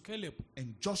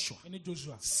and Joshua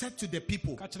said to the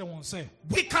people,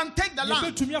 we can take the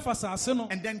land.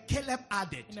 And then Caleb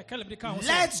added,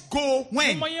 let's go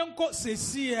when? At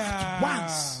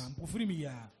once.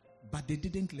 But they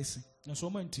didn't listen.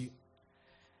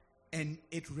 And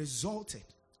it resulted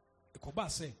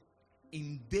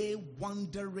in they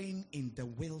wandering in the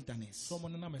wilderness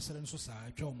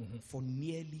for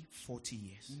nearly 40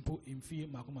 years.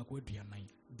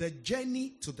 The journey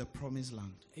to the promised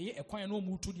land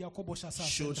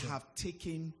should have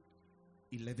taken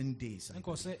 11 days.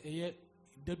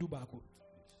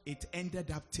 It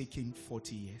ended up taking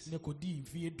 40 years.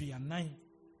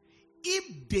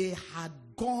 If they had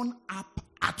gone up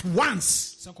at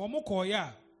once,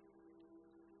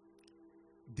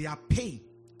 their pain,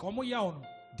 Komo yaw no.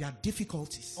 their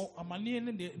difficulties, O amane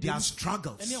ne de. their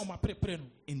struggles Ene o mapre no.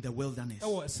 in the wilderness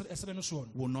Ewo esere no so no.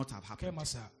 will not have happened. Kema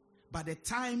sa. By the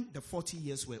time the 40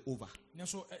 years were over,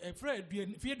 Nso efra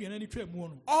fie aduane ni twa mu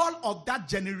no. all of that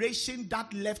generation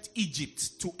that left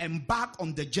Egypt to embark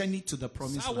on the journey to the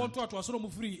promised Sa land, won to asoro mu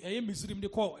free eye Misrim de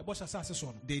call ebosha asase so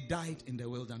no. they died in the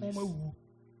wilderness, O mawu.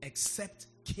 except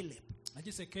Caleb I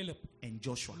just say Caleb and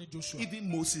Joshua. and Joshua. Even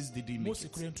Moses didn't make Moses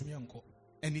it. kure ntumi anko.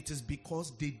 And it is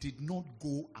because they did not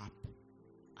go up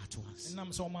at once.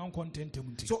 Nam so man contentem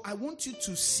nti. So I want you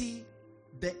to see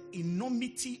the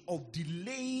enormity of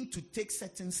delaying to take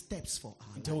certain steps for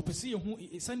our Nti life. opese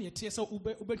yehu sane ye tie se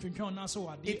ubetwentwan na so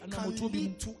ade It na can moto bi mu.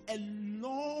 lead to a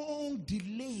long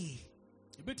delay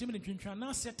Ebetimi ne twentwan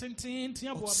na se tenten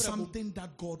tia bo of abrabo. something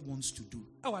that God wants to do.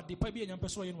 E wa de pa bi enyam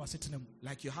peso ye no asetenam.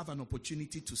 Like you have an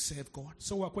opportunity to serve God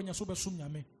So wa kwanya so besum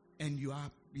nyame. and you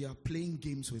are playing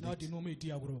games with Na it. de no me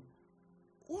di agro.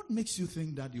 What makes you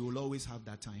think that you will always have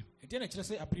that time? Ede na kire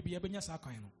se apre bi ebenya sa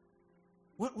kwan no.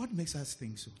 What makes us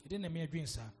think so? Ede na me adwen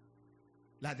sa.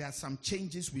 Like there are some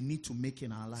changes we need to make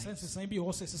in our lives, Sense san bi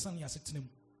o se sesan ya asetenam.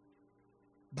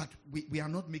 but we are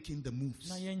not making the moves.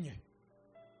 Na yenye.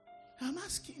 I'm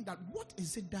asking that what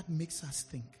is it that makes us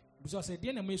think Buso se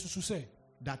de na me susu se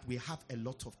that we have a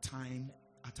lot of time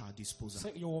at our disposal?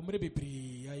 se ye wo mere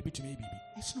bebre ya ebetumi bibi.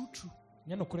 It's not true.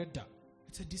 Nya no kore da.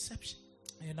 It's a deception.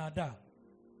 E na da.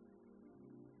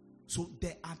 So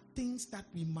there are things that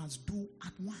we must do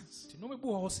at once. Ti no me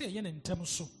bu ho se ye ne ntem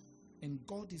so. And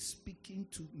God is speaking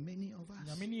to many of us.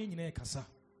 Nyame ne nyina e kasa.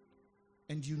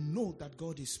 And you know that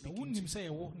God is Na speaking to wonnim you. se ye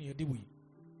wo na ye de wi.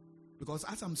 Because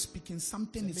as I'm speaking,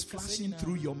 something is flashing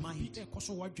through your mind.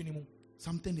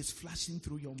 Something is flashing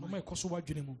through your mind.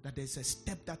 That there's a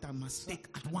step that I must take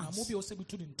at once.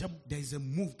 There's a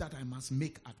move that I must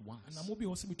make at once.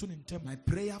 My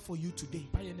prayer for you today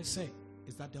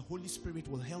is that the Holy Spirit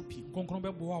will help you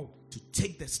to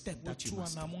take the step that you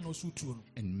must take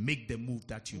and make the move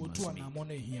that you must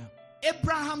make.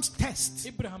 Abraham's test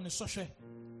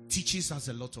teaches us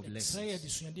a lot of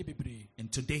lessons. And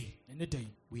today,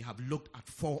 we have looked at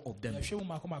 4 of them.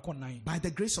 By the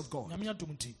grace of God,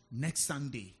 next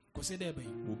Sunday,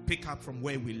 we'll pick up from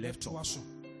where we left off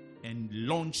and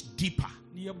launch deeper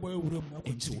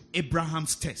into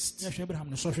Abraham's test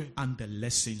and the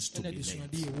lessons to be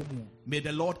learned. May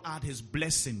the Lord add his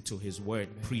blessing to his word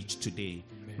preached today.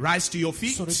 Rise to your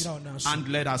feet and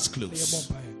let us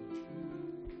close.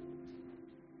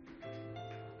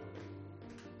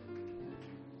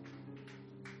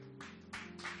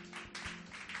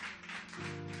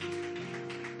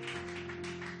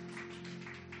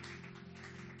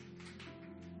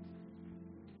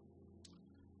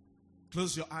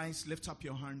 Close your eyes, lift up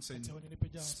your hands and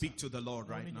speak to the Lord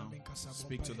right now.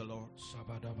 Speak to the Lord.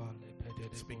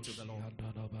 Speak to the Lord.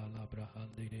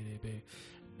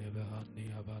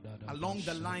 Along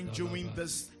the line during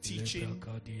this teaching,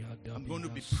 I'm going to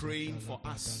be praying for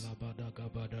us.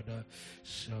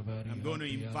 I'm going to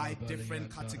invite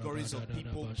different categories of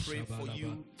people, pray for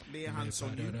you, lay hands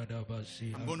on you.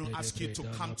 I'm going to ask you to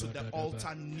come to the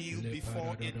altar, kneel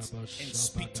before it, and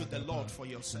speak to the Lord for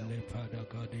yourself.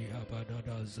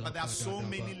 But there are so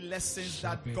many lessons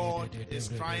that God is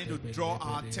trying to draw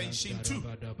our attention to.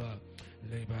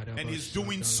 And He's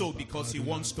doing so because He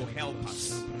wants to help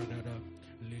us.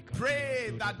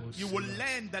 Pray that you will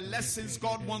learn the lessons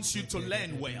God wants you to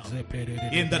learn well.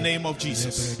 In the name of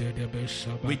Jesus.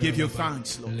 We give you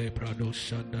thanks,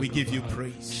 Lord. We give you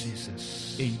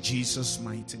praise. In Jesus'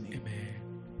 mighty name.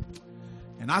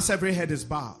 And as every head is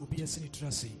bowed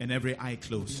and every eye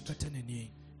closed,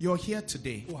 you're here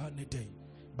today,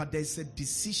 but there's a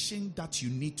decision that you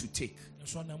need to take.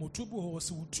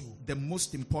 The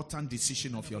most important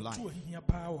decision of your life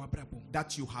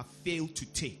that you have failed to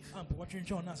take.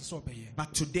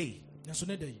 But today,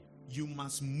 you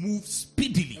must move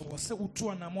speedily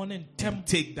and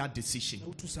take that decision.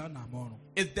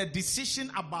 It's the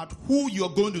decision about who you're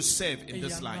going to serve in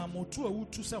this life.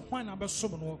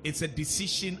 It's a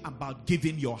decision about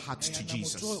giving your heart to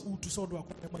Jesus.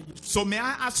 So may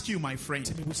I ask you, my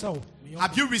friend,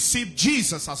 have you received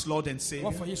Jesus as Lord and Savior?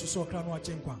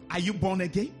 Are you born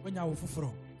again?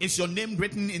 Is your name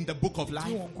written in the book of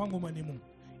life?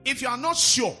 If you are not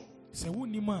sure,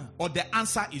 or the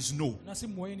answer is no,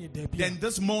 then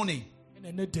this morning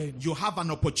you have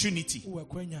an opportunity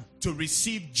to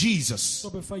receive Jesus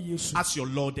as your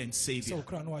Lord and Savior.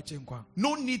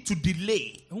 No need to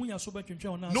delay.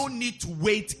 No need to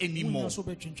wait anymore.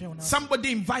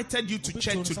 Somebody invited you to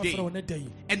church today,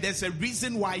 and there's a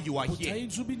reason why you are here.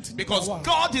 Because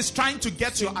God is trying to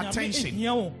get your attention.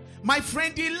 My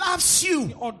friend, He loves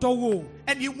you,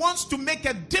 and He wants to make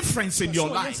a difference in your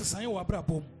life.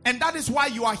 And that is why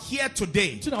you are here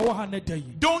today.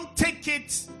 Don't take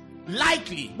it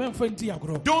lightly.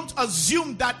 Don't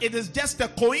assume that it is just a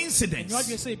coincidence.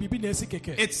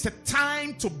 It's a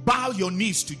time to bow your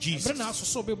knees to Jesus.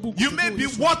 You may be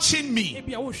watching me,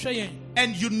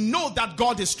 and you know that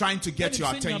God is trying to get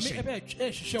your attention.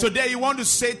 Today you want to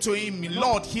say to Him,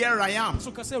 Lord, here I am.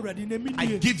 I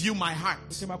give you my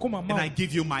heart, and I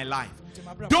give you my life.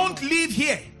 Don't leave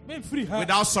here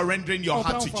without surrendering your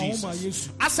heart to Jesus.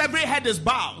 As every head is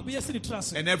bowed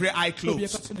and every eye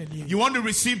closed, you want to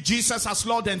receive Jesus as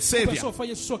Lord and Savior,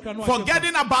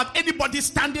 forgetting about anybody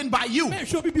standing by you,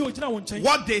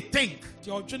 what they think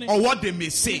or what they may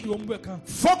say.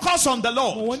 Focus on the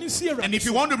Lord. And if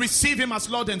you want to receive Him as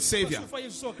Lord and Savior,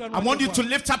 I want you to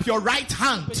lift up your right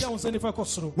hand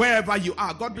wherever you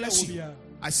are. God bless you.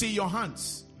 I see your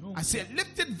hands. I say,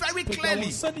 lift it very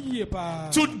clearly.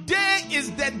 Today is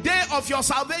the day of your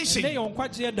salvation.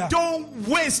 Don't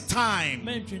waste time.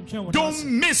 Don't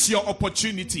miss your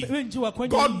opportunity.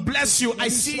 God bless you. I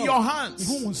see your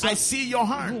hands. I see your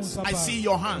hands. I see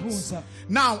your hands.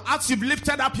 Now, as you've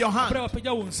lifted up your hand,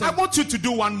 I want you to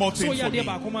do one more thing for me.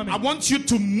 I want you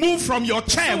to move from your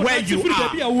chair where you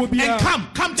are and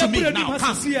come to me now.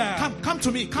 Come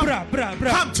to me.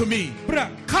 Come to me.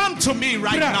 Come to me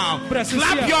right now.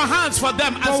 Clap your hands for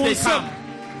them as they come.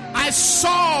 I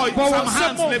saw some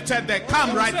hands lifted there.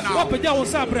 Come right now.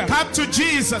 Come to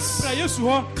Jesus.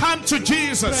 Come to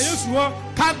Jesus.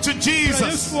 Come to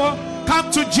Jesus.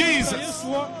 Come to Jesus.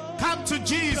 Come to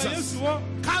Jesus.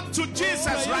 Come to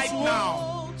Jesus right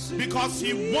now. Because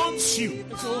He wants you.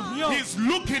 He's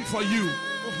looking for you.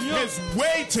 He's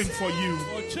waiting for you.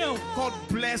 God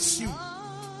bless you.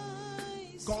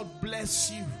 God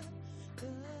bless you.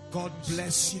 God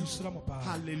bless you.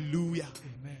 Hallelujah.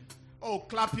 Amen. Oh,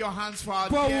 clap your hands for our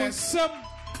guests.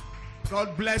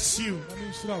 God bless you.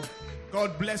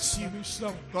 God bless you.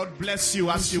 God bless you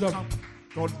as you come.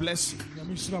 God bless you.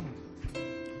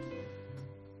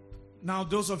 Now,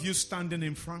 those of you standing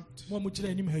in front, I'm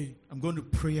going to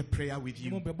pray a prayer with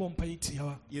you.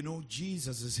 You know,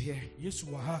 Jesus is here.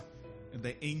 And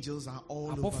the angels are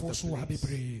all over the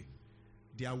place.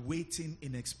 They are waiting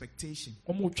in expectation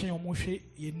for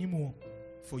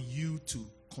you to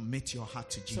commit your heart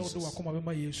to Jesus.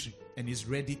 And He's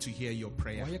ready to hear your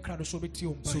prayer.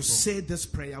 So say this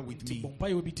prayer with me.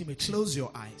 Close your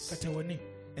eyes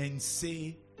and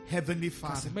say, Heavenly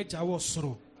Father,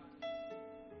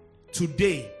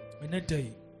 today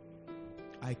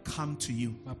I come to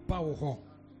you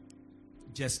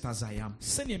just as I am.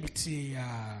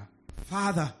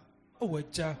 Father,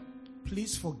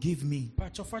 please forgive me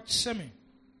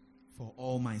for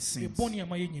all my sins.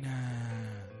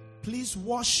 Please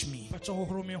wash me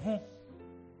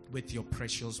with your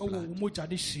precious blood.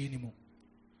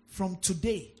 From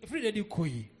today,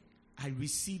 I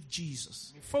receive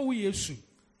Jesus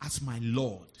as my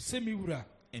Lord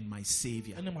and my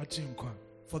Savior.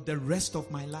 For the rest of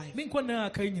my life,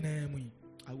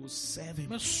 I will serve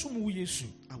Him.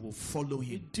 I will follow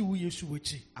Him.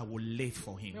 I will live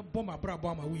for Him.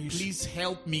 Please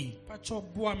help me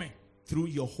through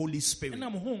your Holy Spirit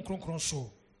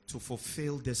to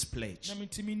fulfill this pledge.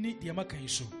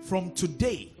 From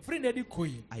today,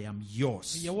 I am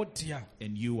yours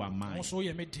and you are mine.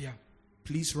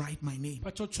 Please write my name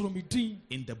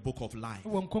in the book of life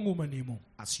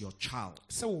as your child.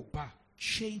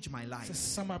 Change my life.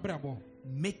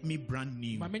 Make me brand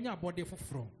new.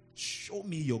 Show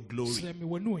me your glory.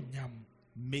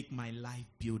 Make my life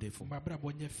beautiful.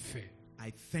 I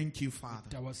thank you,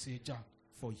 Father,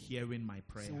 for hearing my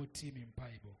prayer.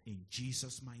 In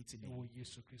Jesus' mighty name.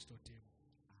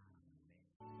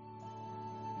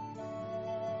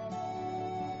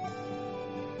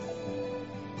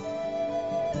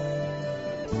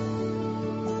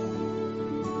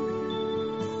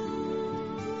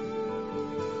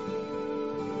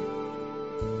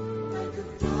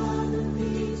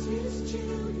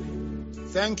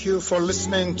 Thank you for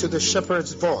listening to The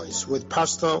Shepherd's Voice with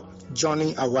Pastor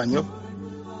Johnny Awanyo.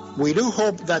 We do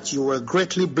hope that you were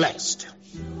greatly blessed.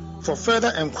 For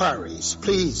further enquiries,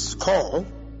 please call,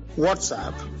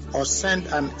 WhatsApp, or send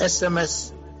an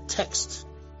SMS text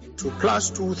to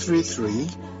 +233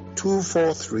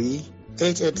 243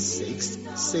 886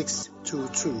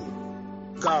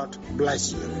 622. God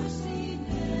bless you.